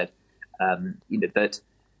themselves have said, that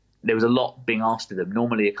there was a lot being asked of them.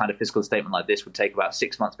 Normally, a kind of fiscal statement like this would take about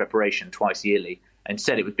 6 months preparation twice yearly.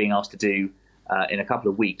 Instead, it was being asked to do in a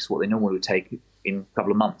couple of weeks what they normally would take in a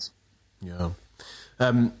couple of months. Yeah.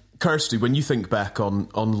 Kirsty, when you think back on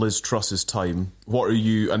Liz Truss's time, what are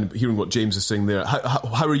you, and hearing what James is saying there,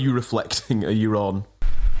 how are you reflecting a year on?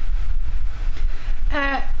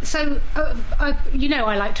 I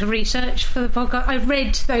like to research for the podcast. I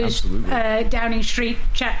read those Downing Street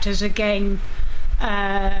chapters again,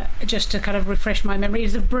 just to kind of refresh my memory.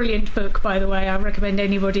 It's a brilliant book, by the way. I recommend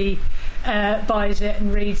anybody buys it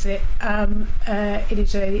and reads it. It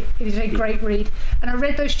is a great read. And I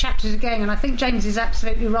read those chapters again, and I think James is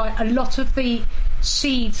absolutely right. A lot of the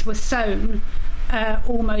seeds were sown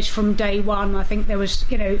almost from day one. I think there was,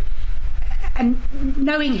 and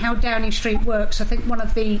knowing how Downing Street works, I think one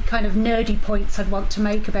of the kind of nerdy points I'd want to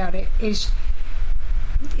make about it is,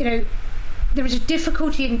 there is a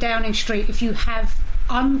difficulty in Downing Street if you have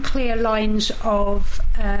unclear lines of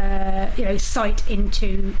sight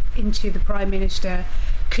into the Prime Minister,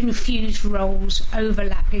 confused roles,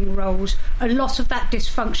 overlapping roles. A lot of that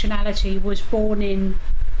dysfunctionality was born in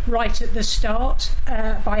right at the start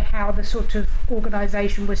by how the sort of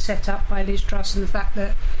organisation was set up by Liz Truss, and the fact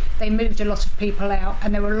that they moved a lot of people out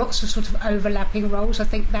and there were lots of sort of overlapping roles. I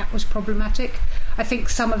think that was problematic. I think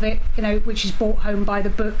some of it, which is brought home by the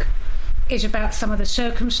book, is about some of the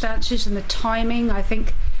circumstances and the timing. I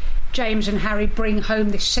think James and Harry bring home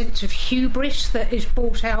this sense of hubris that is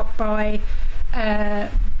brought out by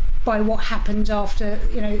what happens after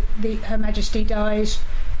Her Majesty dies,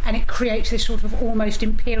 and it creates this sort of almost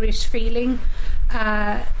imperious feeling,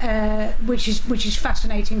 which is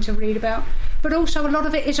fascinating to read about. But also a lot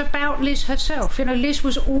of it is about Liz herself. Liz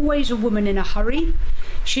was always a woman in a hurry.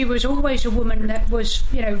 She was always a woman that was,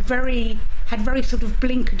 had very sort of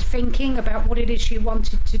blinkered thinking about what it is she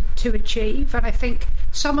wanted to achieve. And I think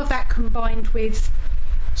some of that combined with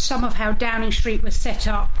some of how Downing Street was set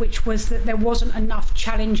up, which was that there wasn't enough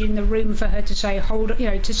challenge in the room for her to say, hold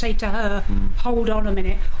on a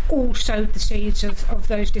minute, all sowed the seeds of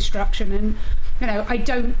those destruction. And,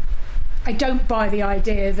 I don't buy the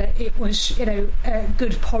idea that it was,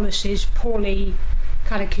 good policies, poorly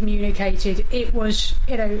kind of communicated. It was,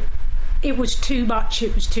 it was too much,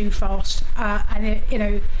 it was too fast, and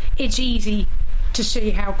it's easy to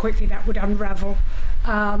see how quickly that would unravel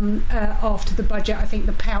after the budget. I think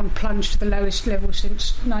the pound plunged to the lowest level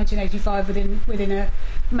since 1985 within a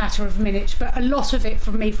matter of minutes. But a lot of it,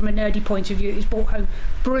 from a nerdy point of view, is brought home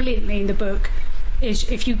brilliantly in the book. Is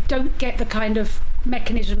if you don't get the kind of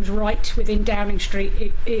mechanisms right within Downing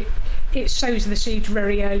Street, it sows the seeds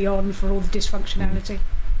very early on for all the dysfunctionality.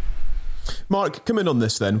 Mark, come in on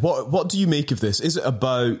this then. What do you make of this? Is it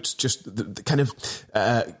about just the kind of...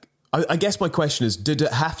 I guess my question is, did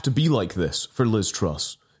it have to be like this for Liz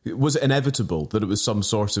Truss? Was it inevitable that it was some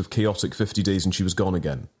sort of chaotic 50 days and she was gone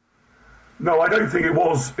again? No, I don't think it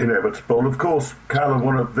was inevitable. Of course, Callum,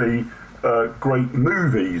 one of the great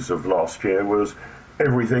movies of last year was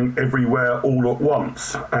Everything, Everywhere, All at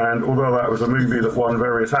Once. And although that was a movie that won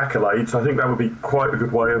various accolades, I think that would be quite a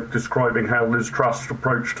good way of describing how Liz Truss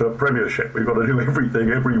approached her premiership. We've got to do everything,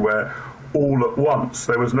 everywhere, all at once.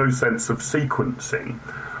 There was no sense of sequencing.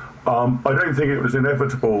 I don't think it was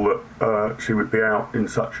inevitable that she would be out in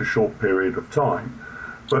such a short period of time.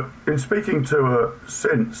 But in speaking to her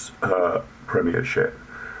since her premiership,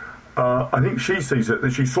 I think she sees it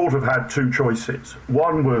that she sort of had two choices.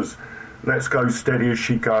 One was, let's go steady as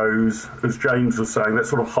she goes. As James was saying,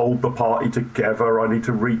 let's sort of hold the party together. I need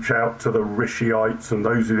to reach out to the Rishiites and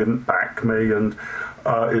those who didn't back me. And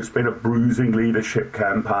it's been a bruising leadership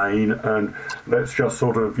campaign. And let's just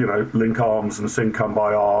sort of, link arms and sing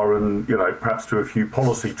Kumbaya and, perhaps do a few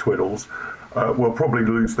policy twiddles. We'll probably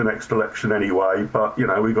lose the next election anyway. But,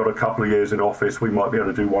 we've got a couple of years in office. We might be able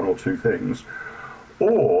to do one or two things.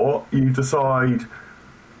 Or you decide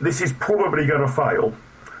this is probably going to fail,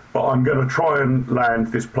 but I'm going to try and land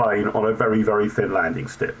this plane on a very, very thin landing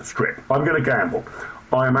strip. I'm going to gamble.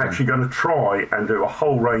 I am actually going to try and do a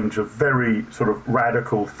whole range of very sort of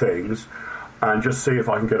radical things and just see if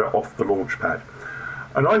I can get it off the launch pad.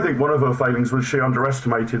 And I think one of her failings was she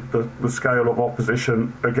underestimated the scale of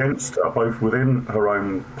opposition against her, both within her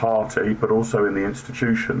own party, but also in the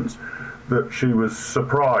institutions, that she was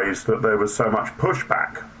surprised that there was so much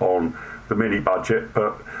pushback on the mini-budget,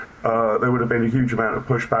 but there would have been a huge amount of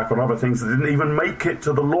pushback on other things that didn't even make it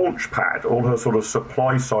to the launch pad, all her sort of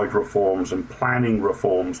supply-side reforms and planning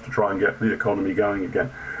reforms to try and get the economy going again.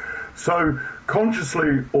 So,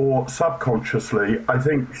 consciously or subconsciously, I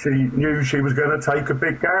think she knew she was going to take a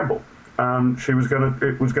big gamble. It was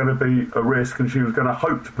going to be a risk, and she was going to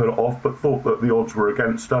hope to put it off, but thought that the odds were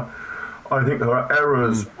against her. I think her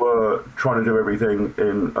errors were trying to do everything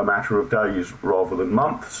in a matter of days rather than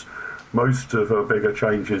months. Most of her bigger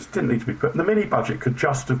changes didn't need to be put. The mini-budget could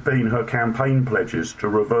just have been her campaign pledges to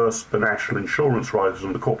reverse the national insurance rise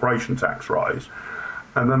and the corporation tax rise.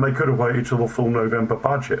 And then they could have waited till the full November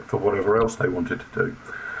budget for whatever else they wanted to do.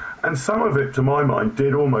 And some of it, to my mind,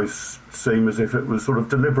 did almost seem as if it was sort of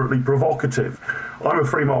deliberately provocative. I'm a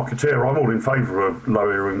free marketeer. I'm all in favour of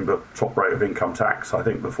lowering the top rate of income tax. I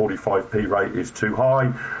think the 45p rate is too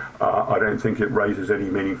high. I don't think it raises any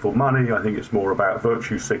meaningful money. I think it's more about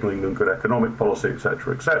virtue signalling than good economic policy,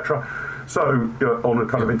 etc., etc. So, on a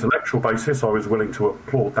kind of intellectual basis, I was willing to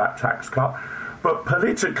applaud that tax cut. But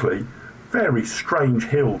politically, very strange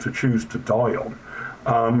hill to choose to die on.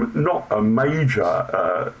 Not a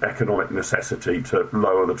major economic necessity to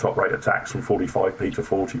lower the top rate of tax from 45p to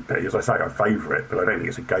 40p. As I say, I favour it, but I don't think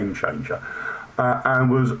it's a game changer. And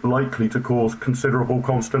was likely to cause considerable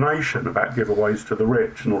consternation about giveaways to the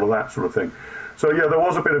rich and all of that sort of thing. So, yeah, there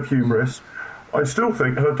was a bit of hubris. I still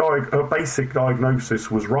think her basic diagnosis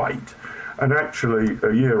was right. And actually,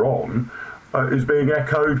 a year on, is being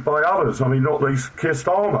echoed by others. I mean, not least Keir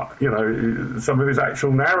Starmer. Some of his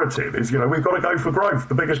actual narrative is, we've got to go for growth.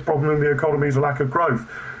 The biggest problem in the economy is a lack of growth.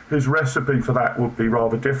 His recipe for that would be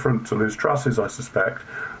rather different to Liz Truss's, I suspect.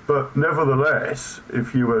 But nevertheless,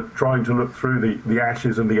 if you were trying to look through the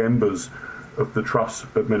ashes and the embers of the Truss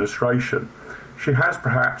administration, she has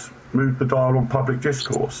perhaps moved the dial on public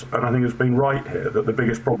discourse. And I think has been right here that the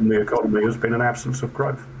biggest problem in the economy has been an absence of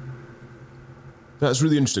growth. That's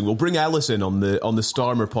really interesting. We'll bring Alice in on the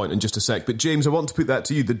Starmer point in just a sec. But James, I want to put that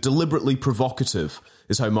to you. The deliberately provocative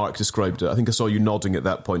is how Mark described it. I think I saw you nodding at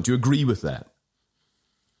that point. Do you agree with that?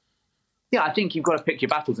 Yeah, I think you've got to pick your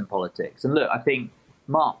battles in politics. And look, I think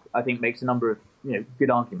Mark, makes a number of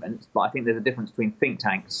good arguments, but I think there's a difference between think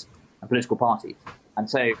tanks and political parties. And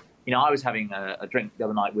so, I was having a drink the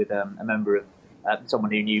other night with a member of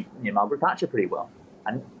someone who knew Margaret Thatcher pretty well,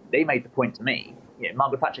 and they made the point to me.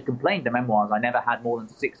 Margaret Thatcher complained in memoirs, I never had more than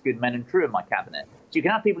 6 good men and true in my cabinet. So you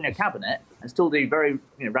can have people in your cabinet and still do very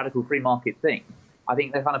radical free market things. I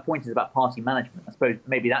think the kind of point is about party management. I suppose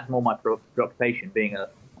maybe that's more my preoccupation, being a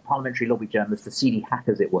parliamentary lobby journalist, a seedy hack,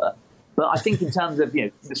 as it were. But I think in terms of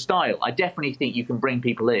the style, I definitely think you can bring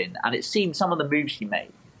people in. And it seemed some of the moves she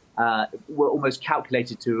made were almost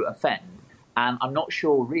calculated to offend. And I'm not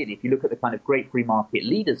sure, really, if you look at the kind of great free market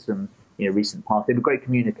leaders from recent past, they were great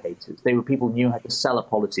communicators. They were people who knew how to sell a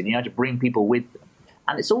policy, they knew how to bring people with them.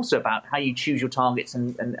 And it's also about how you choose your targets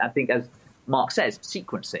and I think, as Mark says,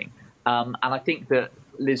 sequencing. And I think that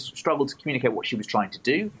Liz struggled to communicate what she was trying to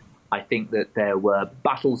do. I think that there were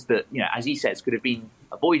battles that, as he says, could have been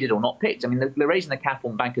avoided or not picked. I mean, the raising the cap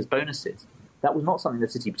on bankers' bonuses, that was not something the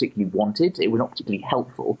city particularly wanted. It was not particularly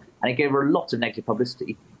helpful, and it gave her a lot of negative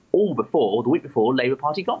publicity all before, the week before, Labour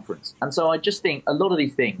Party conference. And so I just think a lot of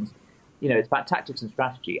these things, it's about tactics and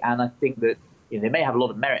strategy, and I think that they may have a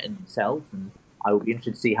lot of merit in themselves, and I will be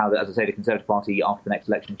interested to see how, as I say, the Conservative Party after the next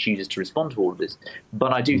election chooses to respond to all of this.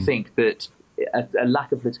 But I do think that a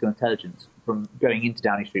lack of political intelligence from going into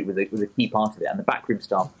Downing Street was a key part of it, and the backroom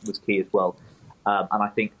staff was key as well. And I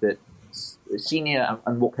think that senior,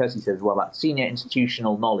 and what Kirsty says as well, about senior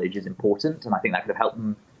institutional knowledge is important, and I think that could have helped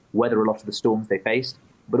them weather a lot of the storms they faced.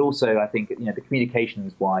 But also, I think, the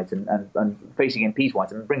communications-wise and facing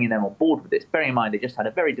MPs-wise and bringing them on board with this, bearing in mind they just had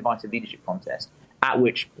a very divisive leadership contest at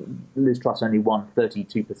which Liz Truss only won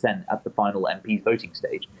 32% at the final MPs voting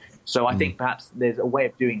stage. So I think perhaps there's a way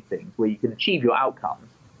of doing things where you can achieve your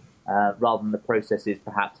outcomes rather than the processes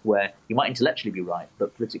perhaps where you might intellectually be right,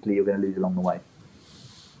 but politically you're going to lose along the way.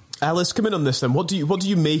 Alice, come in on this then. What do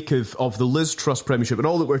you make of the Liz Truss premiership and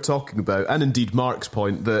all that we're talking about, and indeed Mark's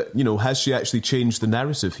point that, has she actually changed the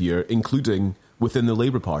narrative here, including within the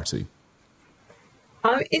Labour Party?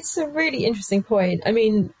 It's a really interesting point. I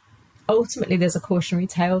mean, ultimately there's a cautionary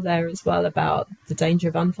tale there as well about the danger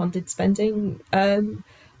of unfunded spending.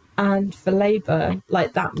 And for Labour,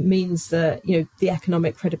 that means that, the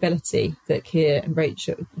economic credibility that Keir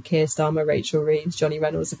Starmer, Rachel Reeves, Johnny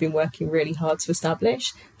Reynolds have been working really hard to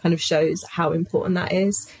establish kind of shows how important that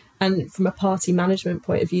is. And from a party management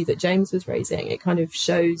point of view that James was raising, it kind of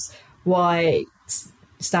shows why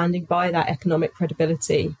standing by that economic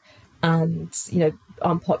credibility and,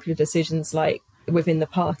 unpopular decisions like within the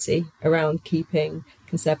party around keeping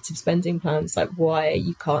Conservative spending plans, why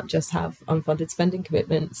you can't just have unfunded spending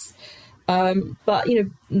commitments. But,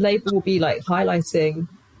 Labour will be highlighting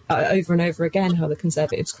over and over again how the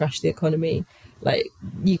Conservatives crashed the economy.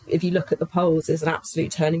 If you look at the polls, there's an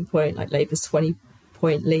absolute turning point. Labour's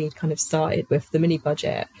 20-point lead kind of started with the mini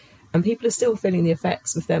budget, and people are still feeling the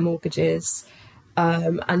effects of their mortgages.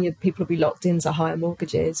 And people will be locked into higher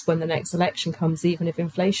mortgages when the next election comes, even if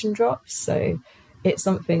inflation drops. So it's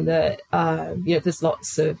something that, there's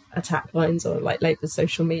lots of attack lines on Labour's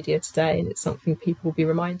social media today, and it's something people will be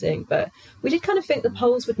reminding. But we did kind of think the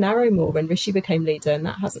polls would narrow more when Rishi became leader, and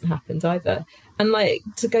that hasn't happened either. And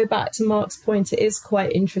to go back to Mark's point, it is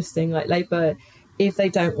quite interesting. Labour, if they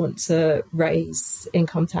don't want to raise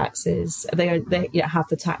income taxes, they have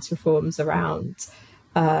the tax reforms around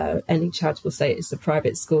ending charitable status to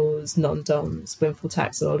private schools, non-doms, windfall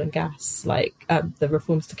tax on oil and gas, the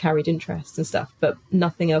reforms to carried interest and stuff, but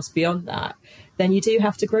nothing else beyond that, then you do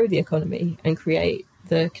have to grow the economy and create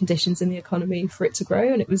the conditions in the economy for it to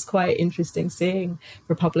grow. And it was quite interesting seeing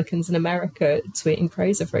Republicans in America tweeting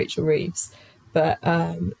praise of Rachel Reeves. But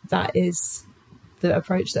that is the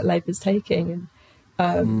approach that Labour's taking.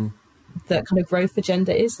 And that kind of growth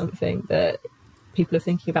agenda is something that people are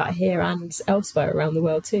thinking about here and elsewhere around the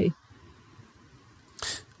world too.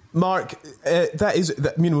 Mark,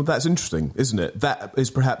 that's interesting, isn't it? That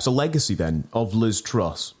is perhaps a legacy then of Liz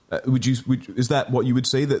Truss. Is that what you would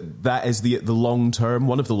say, that is the long term,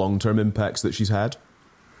 one of the long term impacts that she's had?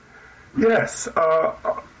 Yes,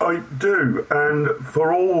 I do. And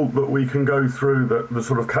for all that we can go through the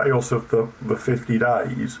sort of chaos of the 50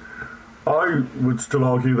 days, I would still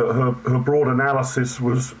argue that her broad analysis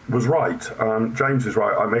was right. James is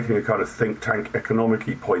right. I'm making a kind of think tank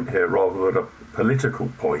economic-y point here rather than a political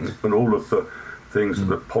point, and all of the things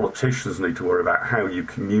that politicians need to worry about, how you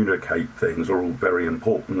communicate things, are all very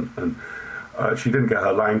important. And she didn't get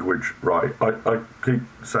her language right. I keep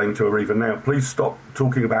saying to her even now, please stop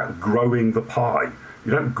talking about growing the pie.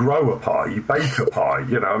 You don't grow a pie, you bake a pie.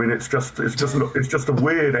 It's just a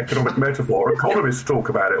weird economic metaphor. Economists talk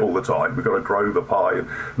about it all the time. We've got to grow the pie and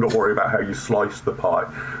not worry about how you slice the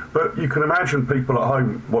pie. But you can imagine people at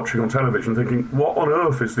home watching on television thinking, what on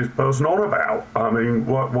earth is this person on about?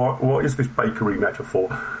 What is this bakery metaphor?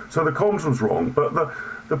 So the comms was wrong. But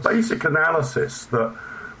the basic analysis that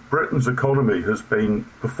Britain's economy has been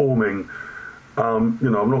performing, I'm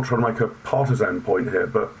not trying to make a partisan point here,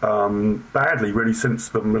 but badly really since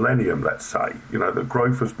the millennium, let's say. The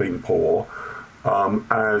growth has been poor.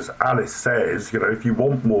 As Alice says, if you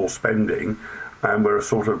want more spending and we're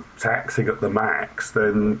sort of taxing at the max,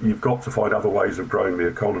 then you've got to find other ways of growing the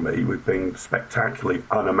economy. We've been spectacularly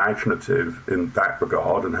unimaginative in that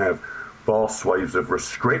regard and have vast swathes of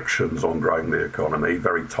restrictions on growing the economy,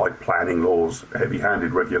 very tight planning laws,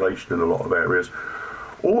 heavy-handed regulation in a lot of areas.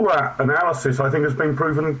 All that analysis, I think, has been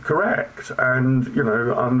proven correct. And,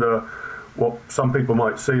 under what some people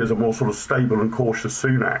might see as a more sort of stable and cautious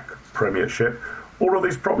Sunak premiership, all of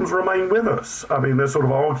these problems remain with us. I mean, there's sort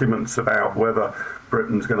of arguments about whether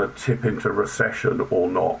Britain's going to tip into recession or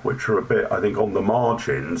not, which are a bit, I think, on the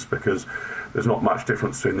margins, because there's not much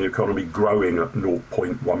difference between the economy growing at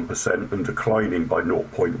 0.1% and declining by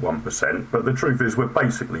 0.1%. But the truth is we're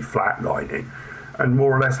basically flatlining, and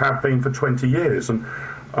more or less have been for 20 years. And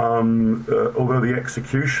although the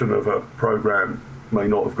execution of a programme may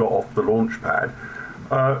not have got off the launch pad,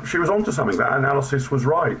 she was onto something. That analysis was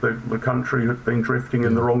right. The country had been drifting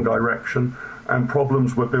in the wrong direction, and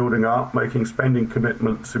problems were building up, making spending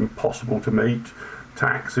commitments impossible to meet,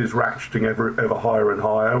 taxes ratcheting ever higher and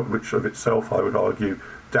higher, which of itself, I would argue,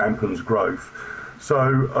 dampens growth.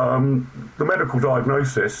 So the medical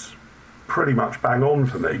diagnosis, pretty much bang on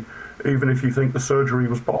for me, even if you think the surgery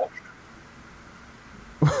was botched.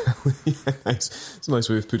 Yeah, it's a nice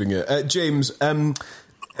way of putting it. James,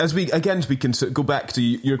 as we can go back to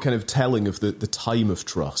your kind of telling of the time of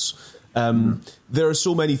Truss, there are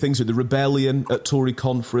so many things here. The rebellion at Tory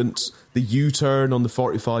conference, the U-turn on the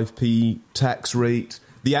 45p tax rate,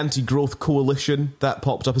 the anti-growth coalition, that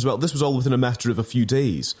popped up as well. This was all within a matter of a few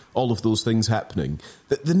days, all of those things happening.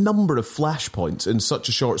 The number of flashpoints in such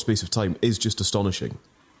a short space of time is just astonishing.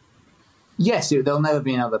 Yes, there'll never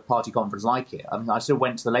be another party conference like it. I mean, I still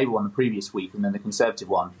went to the Labour one the previous week and then the Conservative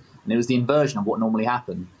one, and it was the inversion of what normally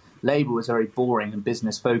happened. Labour was very boring and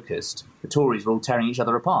business-focused. The Tories were all tearing each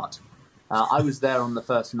other apart. I was there on the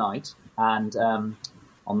first night and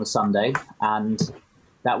on the Sunday, and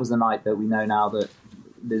that was the night that we know now that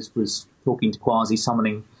Liz was talking to Kwasi,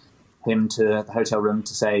 summoning him to the hotel room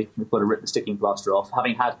to say, we've got to rip the sticking plaster off,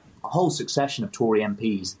 having had a whole succession of Tory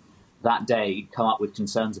MPs that day come up with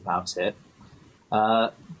concerns about it.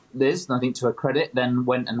 Liz, I think to her credit, then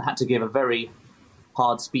went and had to give a very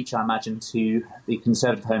hard speech, I imagine, to the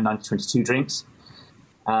Conservative Home 1922 drinks.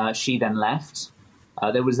 She then left.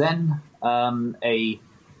 There was then a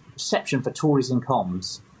reception for Tories in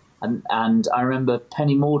comms, and I remember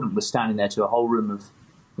Penny Mordaunt was standing there to a whole room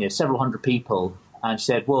of several hundred people, and she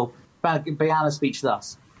said, well, began a speech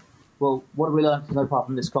thus. Well, what have we learned apart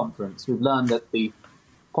from this conference? We've learned that the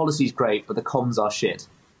policy's great, but the comms are shit.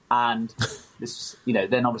 And this,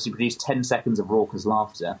 then obviously produced 10 seconds of raucous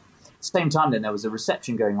laughter. At the same time, then there was a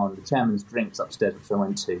reception going on at the chairman's drinks upstairs, which I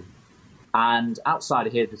went to. And outside, I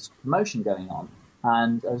hear this commotion going on.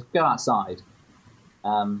 And I go outside,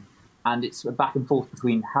 and it's a back and forth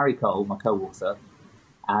between Harry Cole, my co-author,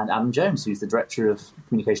 and Adam Jones, who's the director of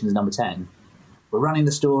communications number 10. We're running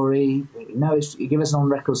the story. Give us an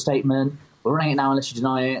on-record statement. We're running it now unless you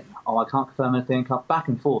deny it. Oh, I can't confirm anything. Back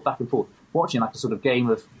and forth, watching like a sort of game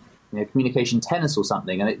of communication tennis or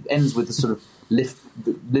something, and it ends with the sort of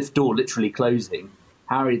lift door literally closing.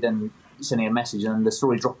 Harry then sending a message, and the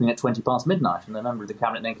story dropping at 20 past midnight. And the member of the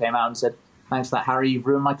cabinet then came out and said, "Thanks for that, Harry. You've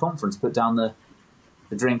ruined my conference." Put down the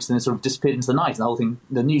drinks, and then sort of disappeared into the night. And the whole thing,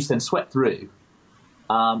 the news then swept through,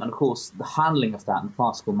 and of course the handling of that in a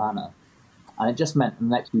farcical manner. And it just meant in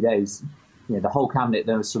the next few days, the whole cabinet,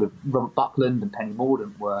 there was sort of Robert Buckland and Penny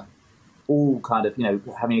Mordaunt were all kind of,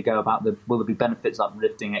 having a go about will there be benefits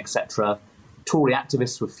uplifting, etc. Tory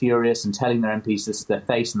activists were furious and telling their MPs this to their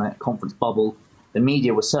face in that conference bubble. The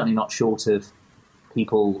media was certainly not short of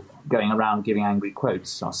people going around giving angry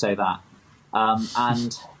quotes, I'll say that.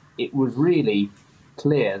 And it was really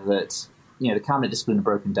clear that, the cabinet discipline had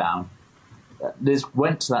broken down. Liz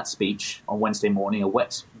went to that speech on Wednesday morning, a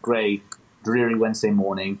wet, grey, dreary Wednesday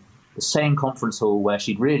morning, the same conference hall where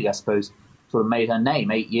she'd really, I suppose, sort of made her name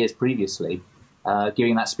 8 years previously,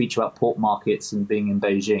 giving that speech about pork markets and being in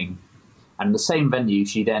Beijing. And in the same venue,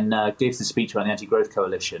 she then gives the speech about the anti-growth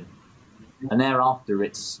coalition. And thereafter,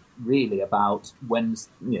 it's really about when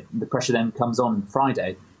the pressure then comes on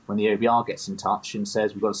Friday, when the OBR gets in touch and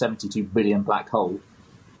says we've got a 72 billion black hole,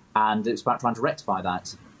 and it's about trying to rectify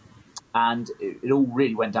that. And it all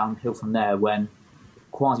really went downhill from there when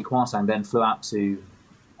Kwasi Kwarteng then flew out to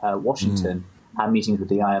Washington, had meetings with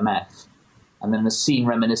the IMF, and then a scene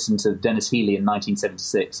reminiscent of Dennis Healey in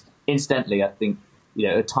 1976. Incidentally, I think,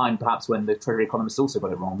 a time perhaps when the Treasury economists also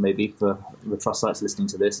got it wrong, maybe for the Trussites listening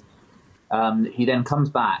to this. He then comes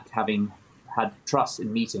back, having had Truss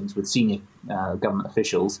in meetings with senior government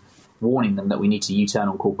officials, warning them that we need to U-turn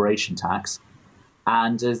on corporation tax,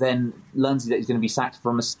 and then learns that he's going to be sacked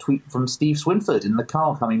from a tweet from Steve Swinford in the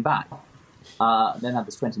car coming back. Then had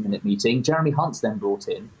this 20-minute meeting. Jeremy Hunt's then brought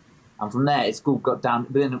in, and from there it's all got down.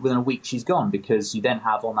 Within a week, she's gone, because you then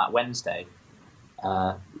have on that Wednesday,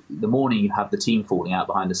 the morning, you have the team falling out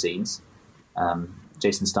behind the scenes.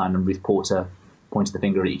 Jason Stein and Ruth Porter pointed the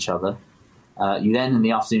finger at each other. You then, in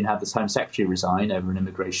the afternoon, have this Home Secretary resign over an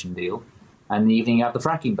immigration deal. And in the evening, you have the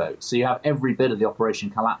fracking vote. So you have every bit of the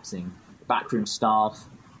operation collapsing backroom staff,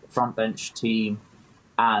 front bench team,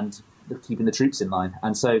 and keeping the troops in line.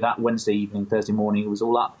 And so that Wednesday evening, Thursday morning, it was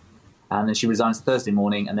all up. And then she resigns Thursday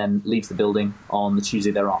morning and then leaves the building on the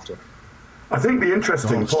Tuesday thereafter. I think the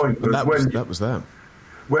interesting point was that was them.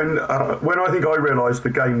 When I think I realised the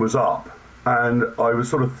game was up, and I was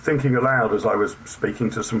sort of thinking aloud as I was speaking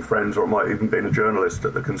to some friends, or it might even been a journalist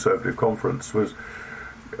at the Conservative conference, was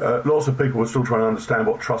lots of people were still trying to understand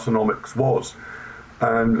what Trussonomics was.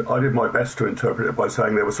 And I did my best to interpret it by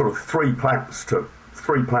saying there were sort of three planks to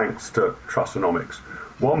Trussonomics.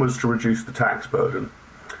 One was to reduce the tax burden.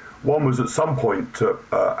 One was at some point to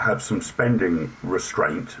have some spending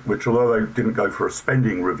restraint, which, although they didn't go for a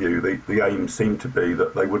spending review, the aim seemed to be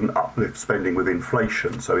that they wouldn't uplift spending with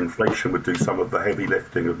inflation. So inflation would do some of the heavy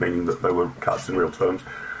lifting, of meaning that there were cuts in real terms.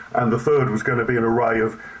 And the third was going to be an array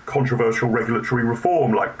of controversial regulatory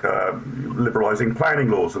reform, like liberalising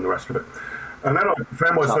planning laws and the rest of it. And then I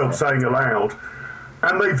found myself saying aloud,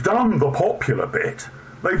 and they've done the popular bit.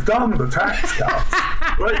 They've done the tax cuts,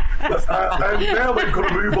 right? And now they've got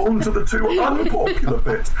to move on to the two unpopular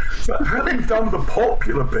bits. So having done the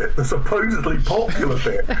popular bit, the supposedly popular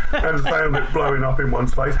bit, and found it blowing up in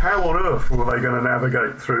one's face, how on earth were they going to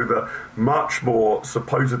navigate through the much more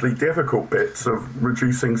supposedly difficult bits of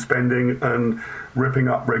reducing spending and ripping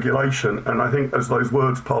up regulation? And I think as those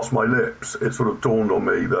words passed my lips, it sort of dawned on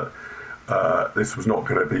me that this was not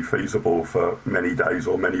going to be feasible for many days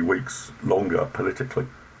or many weeks longer politically.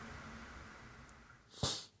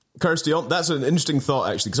 Kirsty, that's an interesting thought,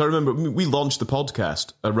 actually, because I remember we launched the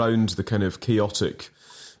podcast around the kind of chaotic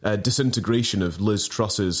disintegration of Liz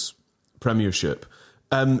Truss's premiership.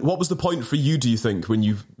 What was the point for you, do you think, when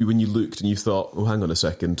you looked and you thought, oh, hang on a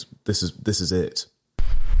second, this is it?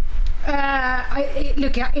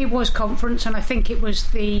 It was conference, and I think it was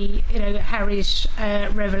Harry's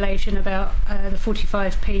revelation about the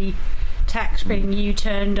 45p tax being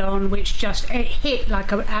U-turned on, which it hit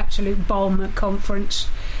like an absolute bomb at conference,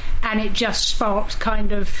 and it just sparked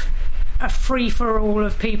kind of a free-for-all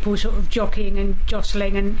of people sort of jockeying and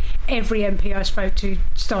jostling, and every MP I spoke to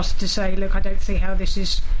started to say, look, I don't see how this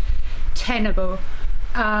is tenable.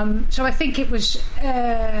 So I think it was,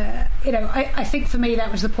 I think for me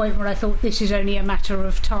that was the point where I thought this is only a matter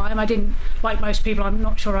of time. I didn't, like most people, I'm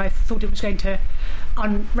not sure I thought it was going to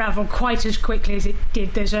unravel quite as quickly as it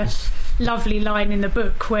did. There's a lovely line in the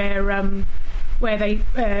book where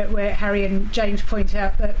Harry and James point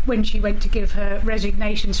out that when she went to give her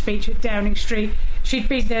resignation speech at Downing Street, she'd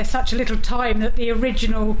been there such a little time that the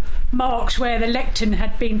original marks where the lectern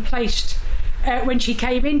had been placed when she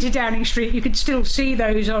came into Downing Street, you could still see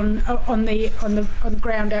those on the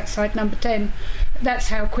ground outside Number 10. That's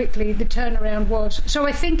how quickly the turnaround was. So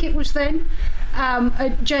I think it was then.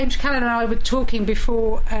 James Callan and I were talking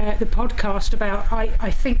before the podcast about.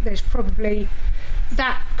 I think there's probably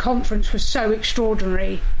that conference was so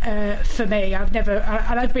extraordinary for me. I've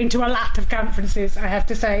been to a lot of conferences, I have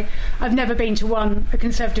to say. I've never been to a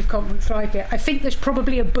Conservative conference like it. I think there's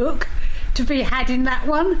probably a book to be had in that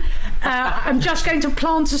one. I'm just going to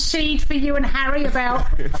plant a seed for you and Harry about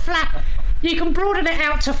you can broaden it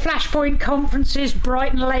out to Flashpoint conferences,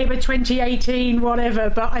 Brighton Labour 2018, whatever,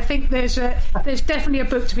 but I think there's definitely a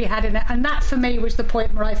book to be had in it, and that for me was the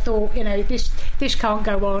point where I thought, this can't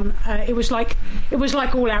go on. It was like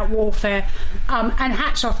all out warfare, and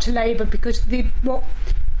hats off to Labour, because we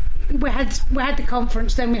had the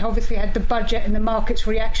conference, then we obviously had the budget and the market's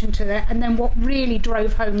reaction to that, and then what really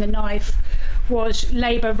drove home the knife was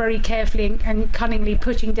Labour very carefully and cunningly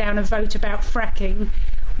putting down a vote about fracking,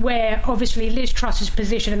 where obviously Liz Truss's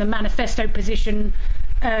position and the manifesto position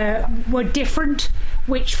were different,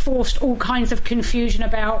 which forced all kinds of confusion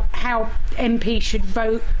about how MPs should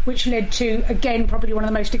vote, which led to, again, probably one of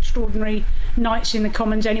the most extraordinary nights in the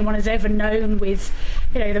Commons anyone has ever known, with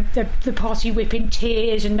the party whip in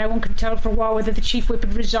tears, and no one could tell for a while whether the chief whip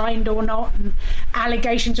had resigned or not, and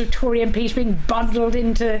allegations of Tory MPs being bundled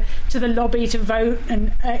into the lobby to vote,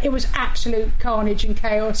 and it was absolute carnage and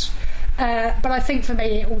chaos. But I think for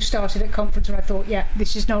me it all started at conference, and I thought,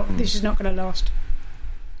 this is not going to last.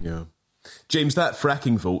 Yeah. James, that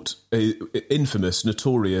fracking vote, infamous,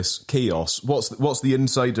 notorious, chaos. What's the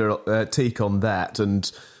insider take on that?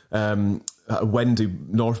 And Wendy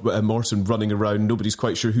Morton running around, nobody's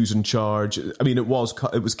quite sure who's in charge. I mean, it was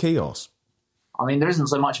chaos. I mean, there isn't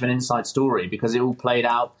so much of an inside story because it all played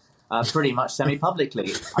out pretty much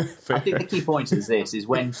semi-publicly. I think the key point is this, is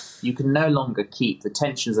when you can no longer keep the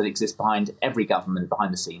tensions that exist behind every government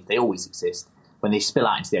behind the scenes, they always exist, when they spill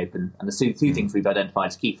out into the open. And the two things we've identified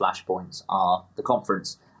as key flashpoints are the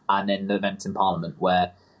conference and then the events in Parliament,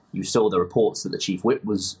 where you saw the reports that the chief whip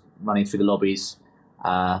was running through the lobbies,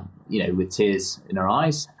 with tears in her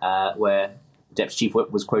eyes, where the Deputy Chief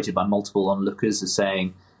Whip was quoted by multiple onlookers as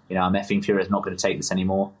saying, I'm effing furious, not going to take this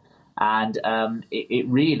anymore. And it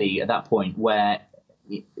really, at that point, where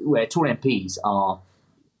Tory MPs are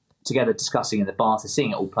together discussing in the bath, they're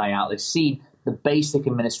seeing it all play out, they've seen the basic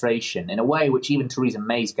administration in a way which even Theresa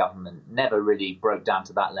May's government never really broke down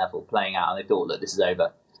to that level, playing out, and they thought, look, this is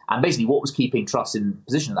over. And basically what was keeping Truss in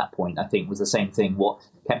position at that point, I think, was the same thing what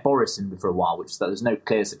kept Boris in for a while, which is that there's no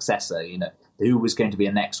clear successor, who was going to be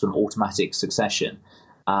a next kind of automatic succession.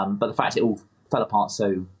 But the fact it all fell apart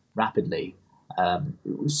so rapidly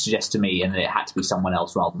suggests to me, and it had to be someone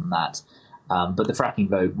else rather than that. But the fracking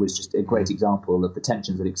vote was just a great example of the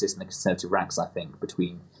tensions that exist in the Conservative ranks, I think,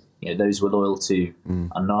 between those who are loyal to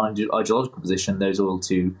an ideological position, those loyal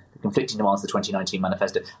to the conflicting demands of the 2019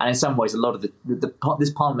 manifesto. And in some ways, a lot of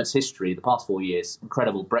this Parliament's history, the past 4 years,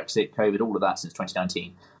 incredible Brexit, COVID, all of that since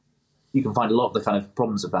 2019, you can find a lot of the kind of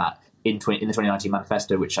problems of that in the 2019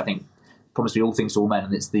 manifesto, which I think promised to be all things to all men.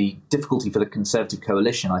 And it's the difficulty for the Conservative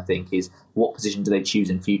coalition, I think, is what position do they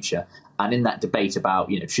choose in future? And in that debate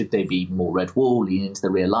about, should they be more red wall, lean into the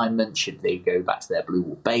realignment? Should they go back to their blue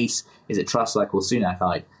wall base? Is it Truss-like or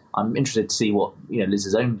Sunak-like? I'm interested to see what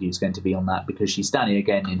Liz's own view is going to be on that, because she's standing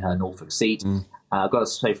again in her Norfolk seat. Got a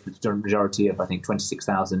safe majority of, I think,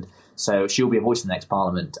 26,000. So she'll be a voice in the next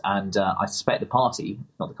Parliament. And I suspect the party,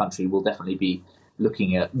 not the country, will definitely be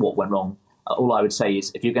looking at what went wrong. All I would say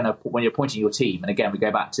is, if you're going to, when you're appointing your team, and again, we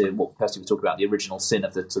go back to what Kirsty was talking about, the original sin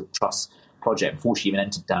of the Truss project before she even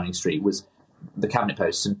entered Downing Street was the cabinet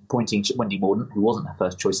posts, and appointing Wendy Mordaunt, who wasn't her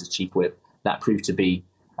first choice as Chief Whip, that proved to be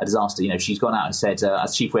a disaster. She's gone out and said,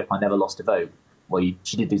 as Chief Whip, I never lost a vote. Well,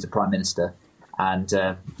 she did lose a Prime Minister. And,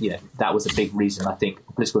 that was a big reason, I think,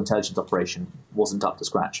 the political intelligence operation wasn't up to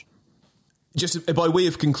scratch. Just by way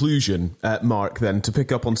of conclusion, Mark, then, to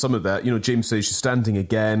pick up on some of that, James says she's standing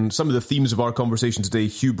again. Some of the themes of our conversation today,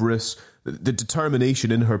 hubris, the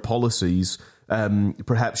determination in her policies.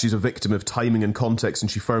 Perhaps she's a victim of timing and context, and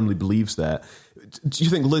she firmly believes that. Do you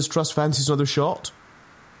think Liz Truss fancies another shot?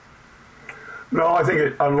 No, I think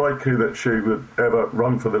it's unlikely that she would ever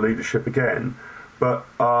run for the leadership again. But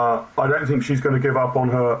I don't think she's going to give up on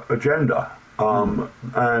her agenda.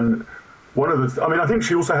 And one of the, I think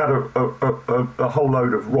she also had a whole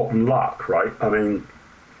load of rotten luck, right? I mean,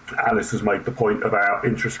 Alice has made the point about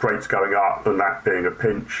interest rates going up and that being a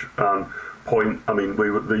pinch point. I mean,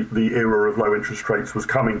 the era of low interest rates was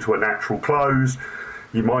coming to a natural close.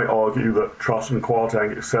 You might argue that Truss and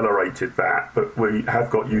Kwarteng accelerated that, but we have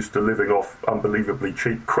got used to living off unbelievably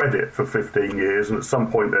cheap credit for 15 years, and at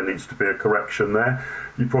some point there needs to be a correction there.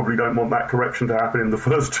 You probably don't want that correction to happen in the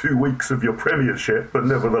first 2 weeks of your premiership, but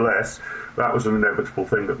nevertheless, that was an inevitable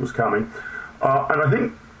thing that was coming. And I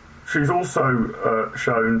think she's also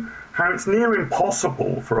shown how it's near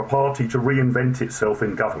impossible for a party to reinvent itself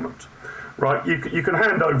in government. Right, you can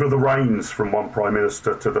hand over the reins from one Prime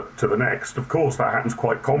Minister to the next. Of course, that happens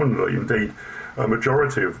quite commonly. Indeed, a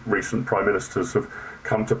majority of recent Prime Ministers have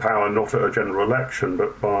come to power not at a general election,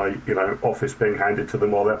 but by office being handed to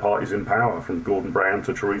them while their party's in power, from Gordon Brown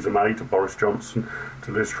to Theresa May to Boris Johnson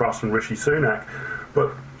to Liz Truss and Rishi Sunak.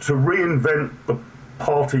 But to reinvent the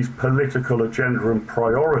party's political agenda and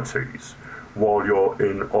priorities while you're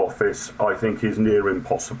in office, I think, is near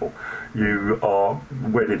impossible. You are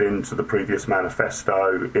wedded into the previous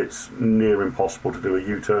manifesto. It's near impossible to do a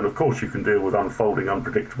U-turn. Of course, you can deal with unfolding,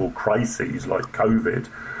 unpredictable crises like COVID,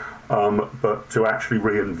 but to actually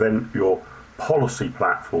reinvent your policy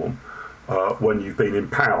platform when you've been in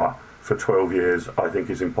power for 12 years, I think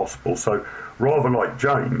is impossible. So rather like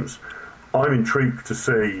James, I'm intrigued to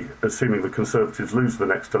see, assuming the Conservatives lose the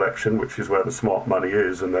next election, which is where the smart money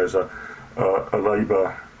is, and there's a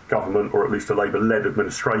Labour government, or at least a Labour-led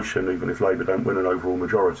administration, even if Labour don't win an overall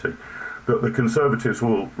majority, that the Conservatives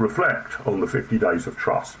will reflect on the 50 days of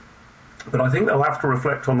Truss. But I think they'll have to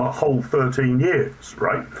reflect on the whole 13 years,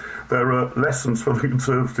 right? There are lessons for the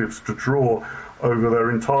Conservatives to draw over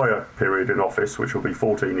their entire period in office, which will be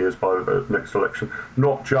 14 years by the next election,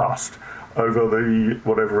 not just over the,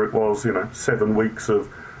 whatever it was, 7 weeks of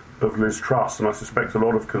Liz Truss. And I suspect a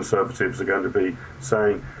lot of Conservatives are going to be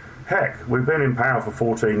saying, heck, we've been in power for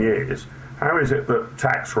 14 years. How is it that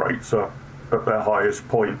tax rates are at their highest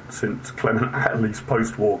point since Clement Attlee's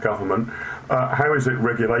post-war government? How is it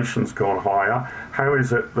regulation's gone higher? How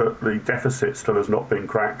is it that the deficit still has not been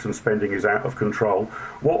cracked and spending is out of control?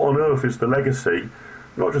 What on earth is the legacy,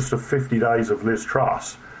 not just of 50 days of Liz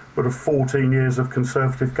Truss, but of 14 years of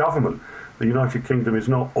Conservative government? The United Kingdom is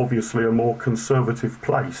not obviously a more conservative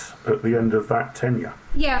place at the end of that tenure.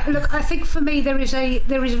 Yeah, look, I think for me there is a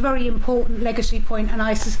very important legacy point, and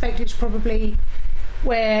I suspect it's probably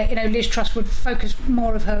where Liz Truss would focus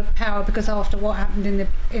more of her power, because after what happened in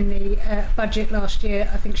the budget last year,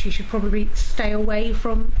 I think she should probably stay away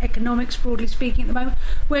from economics, broadly speaking, at the moment.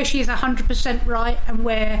 Where she is 100% right, and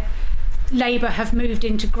where Labour have moved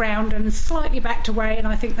into ground and slightly backed away, and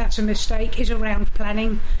I think that's a mistake, is around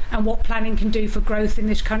planning and what planning can do for growth in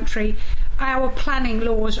this country. Our planning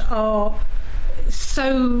laws are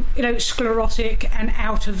so sclerotic and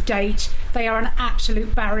out of date. They are an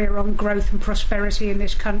absolute barrier on growth and prosperity in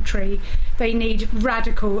this country. They need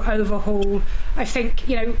radical overhaul. I think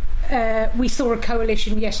we saw a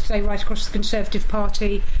coalition yesterday right across the Conservative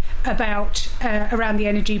Party about around the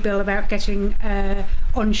energy bill, about getting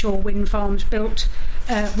onshore wind farms built,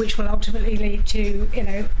 which will ultimately lead to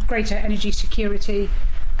greater energy security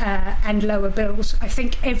and lower bills. I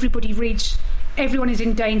think everyone is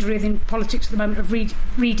in danger in politics at the moment of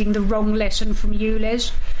reading the wrong lesson from you,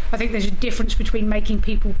 Les. I think there's a difference between making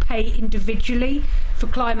people pay individually for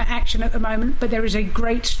climate action at the moment, but there is a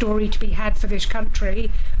great story to be had for this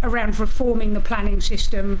country around reforming the planning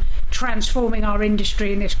system, transforming our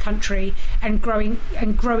industry in this country, and growing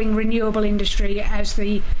renewable industry as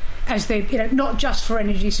the not just for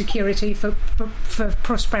energy security, for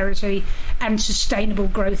prosperity and sustainable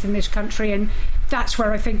growth in this country. And that's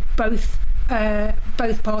where I think both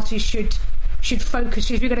parties should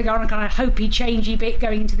focus. If you're going to go on a kind of hopey, changey bit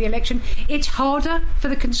going into the election, it's harder for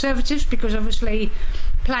the Conservatives, because obviously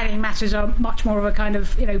planning matters are much more of a kind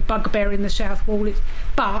of bugbear in the South Wall.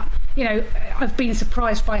 But I've been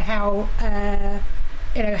surprised by how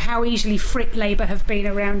easily frick Labour have been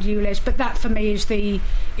around ULEZ. But that for me is the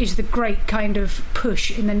great kind of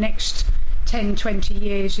push in the next 10-20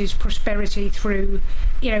 years, is prosperity through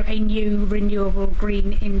a new renewable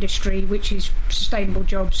green industry, which is sustainable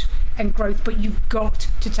jobs and growth. But you've got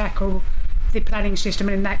to tackle the planning system,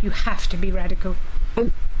 and in that you have to be radical.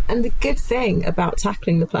 And the good thing about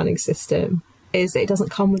tackling the planning system is that it doesn't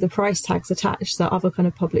come with the price tags attached that other kind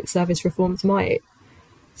of public service reforms might.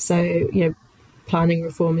 So planning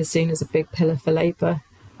reform is seen as a big pillar for Labour,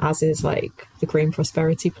 as is like the Green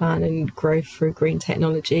Prosperity Plan and growth through green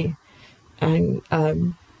technology. And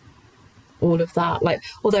all of that,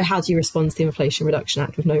 although how do you respond to the Inflation Reduction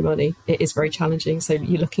Act with no money? It is very challenging. So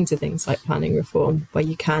you're looking to things like planning reform, where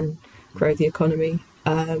you can grow the economy,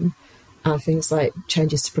 and things like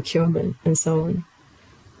changes to procurement and so on.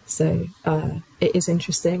 So it is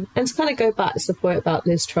interesting. And to kind of go back to the point about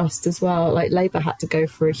Liz Truss as well, Labour had to go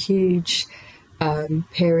for a huge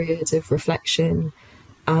period of reflection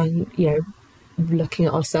and, looking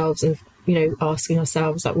at ourselves and asking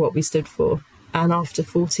ourselves what we stood for. And after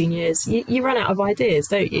 14 years, you run out of ideas,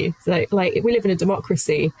 don't you? So, we live in a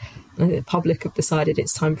democracy, and the public have decided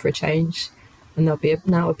it's time for a change. And there'll be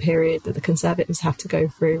now a period that the Conservatives have to go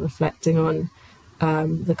through, reflecting on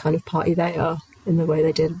the kind of party they are in the way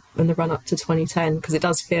they did in the run-up to 2010. Because it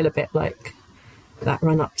does feel a bit like that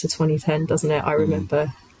run-up to 2010, doesn't it? I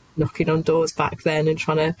remember knocking on doors back then and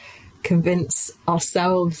trying to convince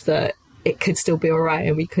ourselves that it could still be all right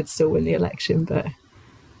and we could still win the election, but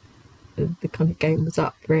the kind of game was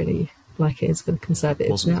up, really, like it is for the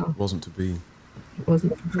Conservatives now. Wasn't to be. It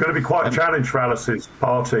wasn't. It's going to be quite a challenge for Alice's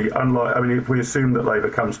party. If we assume that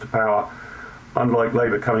Labour comes to power, unlike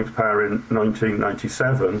Labour coming to power in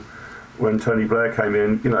 1997, when Tony Blair came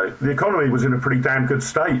in, the economy was in a pretty damn good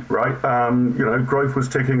state, right? Growth was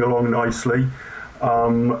ticking along nicely.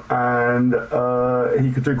 And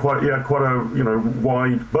he could do quite a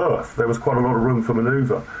wide berth. There was quite a lot of room for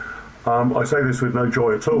manoeuvre. I say this with no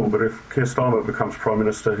joy at all, but if Keir Starmer becomes Prime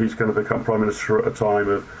Minister, he's going to become Prime Minister at a time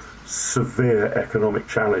of severe economic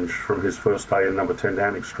challenge from his first day in number 10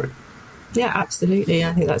 Downing Street. Yeah, absolutely.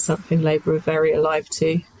 I think that's something Labour are very alive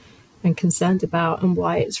to and concerned about, and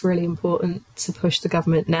why it's really important to push the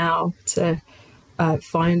government now to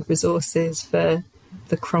find resources for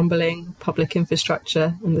the crumbling public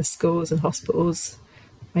infrastructure and the schools and hospitals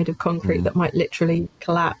made of concrete that might literally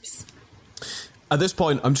collapse. At this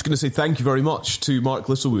point, I'm just going to say thank you very much to Mark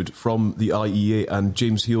Littlewood from the IEA and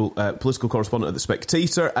James Heal, political correspondent at The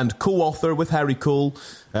Spectator and co-author with Harry Cole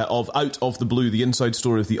of Out of the Blue, the inside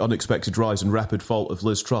story of the unexpected rise and rapid fall of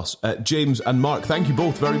Liz Truss. James and Mark, thank you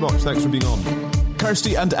both very much. Thanks for being on.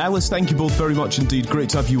 Kirsty and Alice, thank you both very much indeed. Great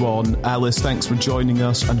to have you on. Alice, thanks for joining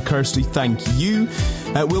us. And Kirsty, thank you.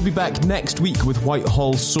 We'll be back next week with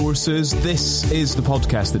Whitehall Sources. This is the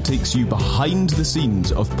podcast that takes you behind the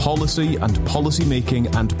scenes of policy and policy making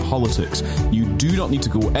and politics. You do not need to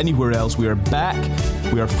go anywhere else. We are back.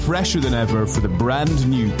 We are fresher than ever for the brand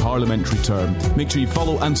new parliamentary term. Make sure you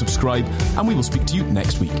follow and subscribe, and we will speak to you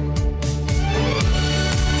next week.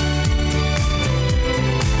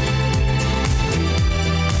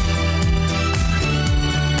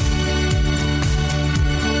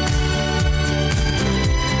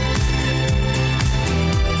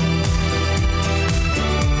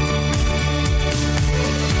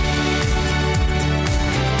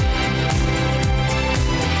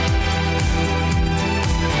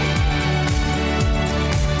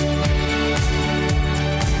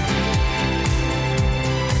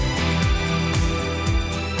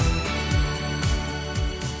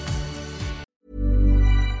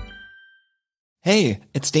 Hey,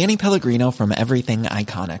 it's Danny Pellegrino from Everything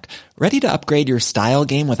Iconic. Ready to upgrade your style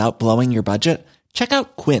game without blowing your budget? Check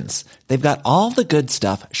out Quince. They've got all the good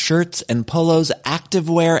stuff, shirts and polos,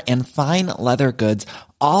 activewear, and fine leather goods,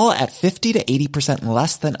 all at 50 to 80%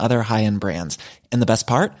 less than other high-end brands. And the best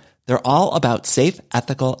part? They're all about safe,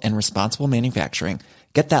 ethical, and responsible manufacturing.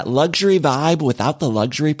 Get that luxury vibe without the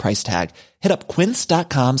luxury price tag. Hit up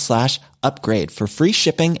quince.com/upgrade for free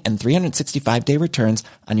shipping and 365-day returns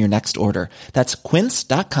on your next order. That's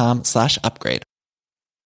quince.com/upgrade.